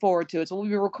 Really looking forward to it. So we'll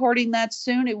be recording that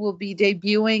soon. It will be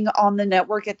debuting on the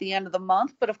network at the end of the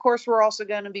month. But of course, we're also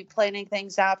going to be planning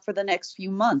things out for the next few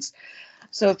months.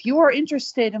 So if you are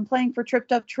interested in playing for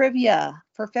Tripped Up Trivia,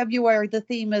 for February, the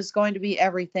theme is going to be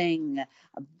everything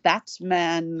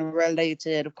Batman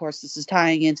related. Of course, this is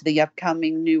tying into the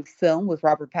upcoming new film with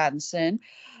Robert Pattinson.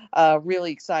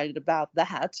 Really excited about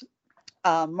that.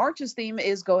 March's theme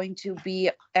is going to be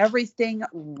everything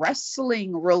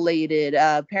wrestling related.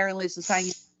 Apparently, this is tying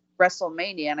into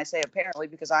WrestleMania, and I say apparently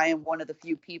because I am one of the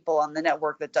few people on the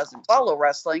network that doesn't follow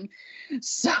wrestling.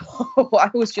 So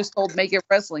I was just told make it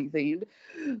wrestling themed.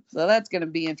 So that's going to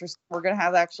be interesting. We're going to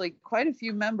have actually quite a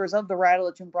few members of the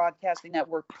Radulich and Broadcasting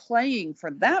Network playing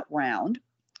for that round.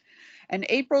 And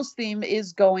April's theme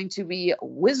is going to be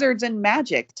Wizards and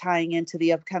Magic, tying into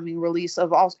the upcoming release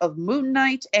of Moon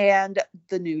Knight and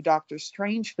the new Doctor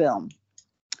Strange film.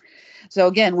 So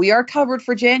again, we are covered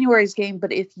for January's game,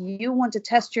 but if you want to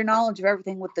test your knowledge of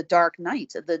everything with the Dark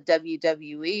Knight, the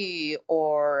WWE,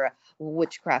 or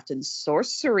witchcraft and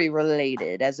sorcery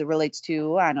related, as it relates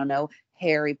to, I don't know,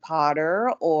 Harry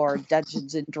Potter or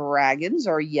Dungeons and Dragons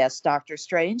or yes, Doctor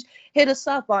Strange, hit us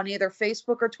up on either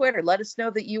Facebook or Twitter. Let us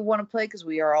know that you want to play because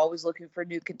we are always looking for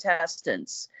new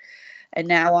contestants. And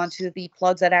now on to the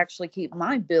plugs that actually keep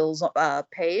my bills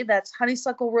paid. That's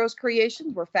Honeysuckle Rose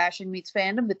Creations, where fashion meets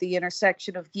fandom at the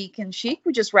intersection of geek and chic.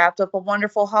 We just wrapped up a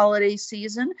wonderful holiday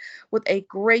season with a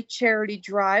great charity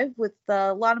drive with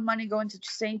a lot of money going to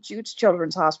St. Jude's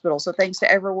Children's Hospital. So thanks to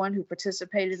everyone who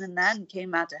participated in that and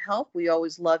came out to help. We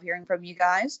always love hearing from you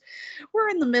guys. We're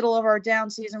in the middle of our down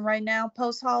season right now,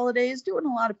 post-holidays, doing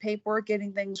a lot of paperwork,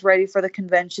 getting things ready for the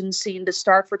convention scene to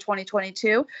start for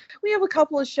 2022. We have a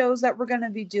couple of shows that we're going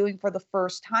to be doing for the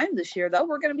first time this year, though.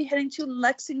 We're going to be heading to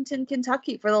Lexington,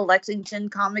 Kentucky for the Lexington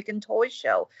Comic and Toy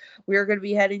Show. We are going to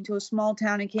be heading to a small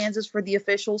town in Kansas for the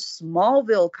official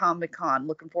Smallville Comic Con.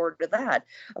 Looking forward to that.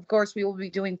 Of course, we will be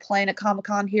doing Planet Comic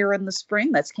Con here in the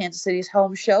spring. That's Kansas City's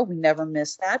home show. We never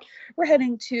miss that. We're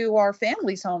heading to our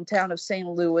family's hometown of St.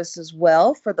 Louis as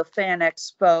well for the Fan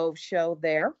Expo show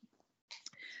there.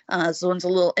 This one's a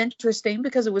little interesting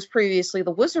because it was previously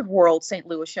the Wizard World St.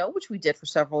 Louis show, which we did for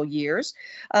several years.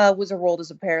 Wizard World has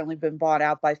apparently been bought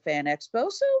out by Fan Expo,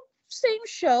 so same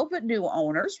show, but new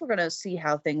owners. We're going to see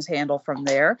how things handle from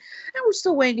there. And we're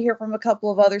still waiting to hear from a couple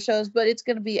of other shows, but it's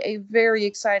going to be a very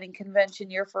exciting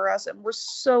convention year for us. And we're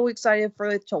so excited for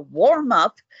it to warm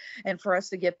up and for us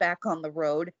to get back on the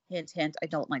road. Hint, hint, I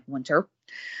don't like winter.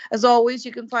 As always,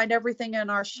 you can find everything in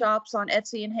our shops on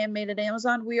Etsy and Handmade at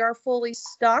Amazon. We are fully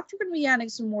stocked. We're going to be adding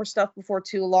some more stuff before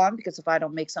too long because if I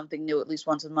don't make something new at least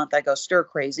once a month, I go stir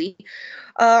crazy.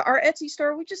 Our Etsy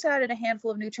store, we just added a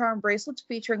handful of new charm bracelets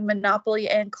featuring Monopoly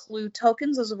and Clue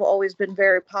tokens. Those have always been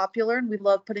very popular, and we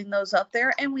love putting those up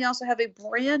there. And we also have a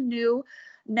brand new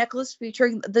necklace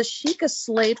featuring the Sheikah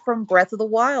Slate from Breath of the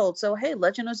Wild. So, hey,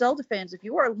 Legend of Zelda fans, if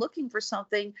you are looking for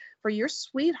something for your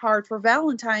sweetheart for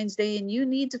Valentine's Day and you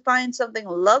need to find something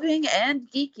loving and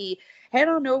geeky, head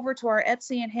on over to our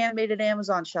Etsy and Handmade at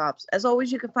Amazon shops. As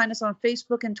always, you can find us on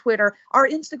Facebook and Twitter. Our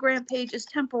Instagram page is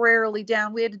temporarily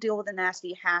down. We had to deal with a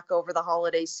nasty hack over the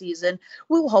holiday season.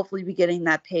 We will hopefully be getting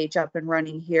that page up and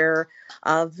running here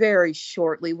very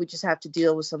shortly. We just have to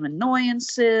deal with some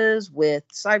annoyances with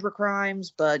cyber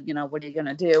crimes, but you know, what are you going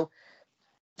to do?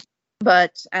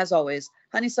 But as always,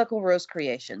 Honeysuckle Rose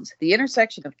Creations, the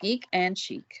intersection of geek and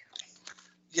chic.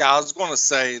 Yeah, I was going to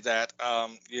say that,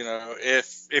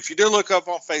 if you do look up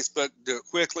on Facebook, do it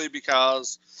quickly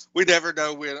because we never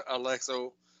know when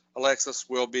Alexis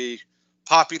will be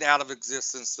popping out of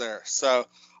existence there. So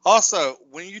also,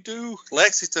 when you do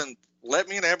Lexington, let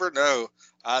me and Amber know.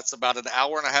 It's about an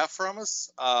hour and a half from us,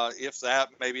 if that,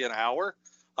 maybe an hour.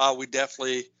 We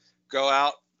definitely go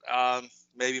out,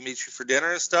 maybe meet you for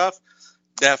dinner and stuff.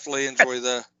 Definitely enjoy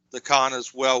the con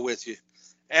as well with you.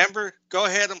 Amber, go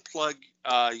ahead and plug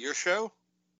your show.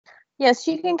 Yes,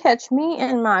 you can catch me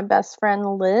and my best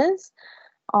friend Liz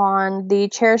on the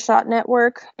Chair Shot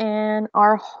Network and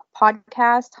our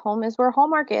podcast, Home is Where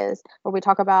Hallmark Is, where we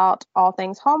talk about all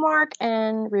things Hallmark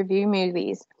and review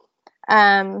movies.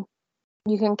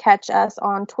 You can catch us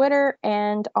on Twitter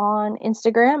and on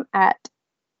Instagram at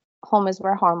Home is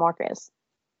Where Hallmark Is.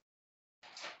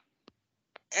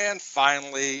 And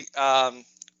finally,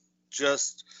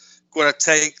 just going to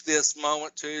take this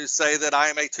moment to say that I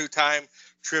am a 2-time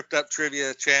Tripped Up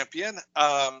Trivia champion.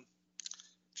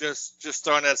 Just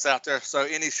throwing this out there. So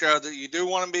any show that you do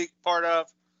want to be part of,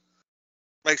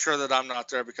 make sure that I'm not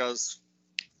there because,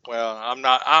 well, I'm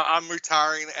not. I'm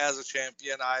retiring as a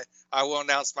champion. I will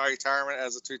announce my retirement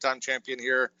as a 2-time champion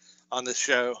here on this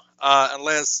show,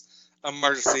 unless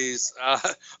emergencies,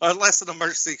 unless an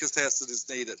emergency contestant is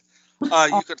needed.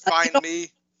 You could find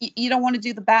me. You don't want to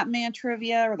do the Batman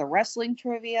trivia or the wrestling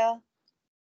trivia?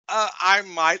 I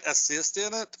might assist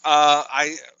in it.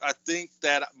 I think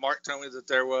that Mark told me that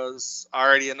there was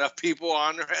already enough people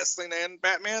on wrestling and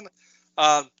Batman.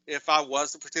 If I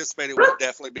was to participate, it would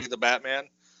definitely be the Batman.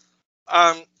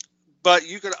 But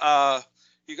you could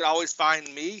always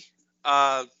find me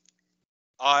on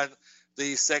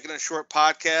the Second and Short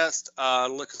podcast.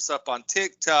 Look us up on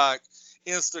TikTok,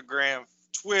 Instagram,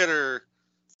 Twitter,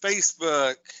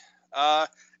 Facebook,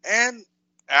 and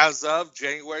as of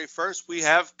January 1st, we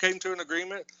have came to an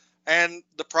agreement, and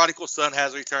the prodigal son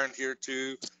has returned here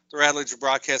to the Rattledge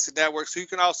Broadcasting Network. So you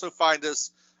can also find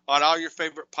us on all your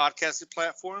favorite podcasting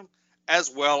platform, as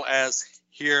well as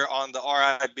here on the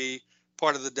RIB,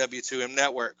 part of the W2M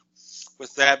network.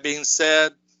 With that being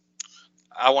said,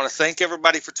 I want to thank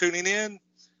everybody for tuning in.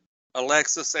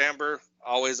 Alexis, Amber,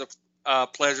 always a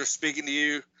pleasure speaking to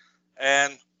you.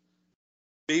 And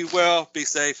be well, be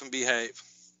safe, and behave.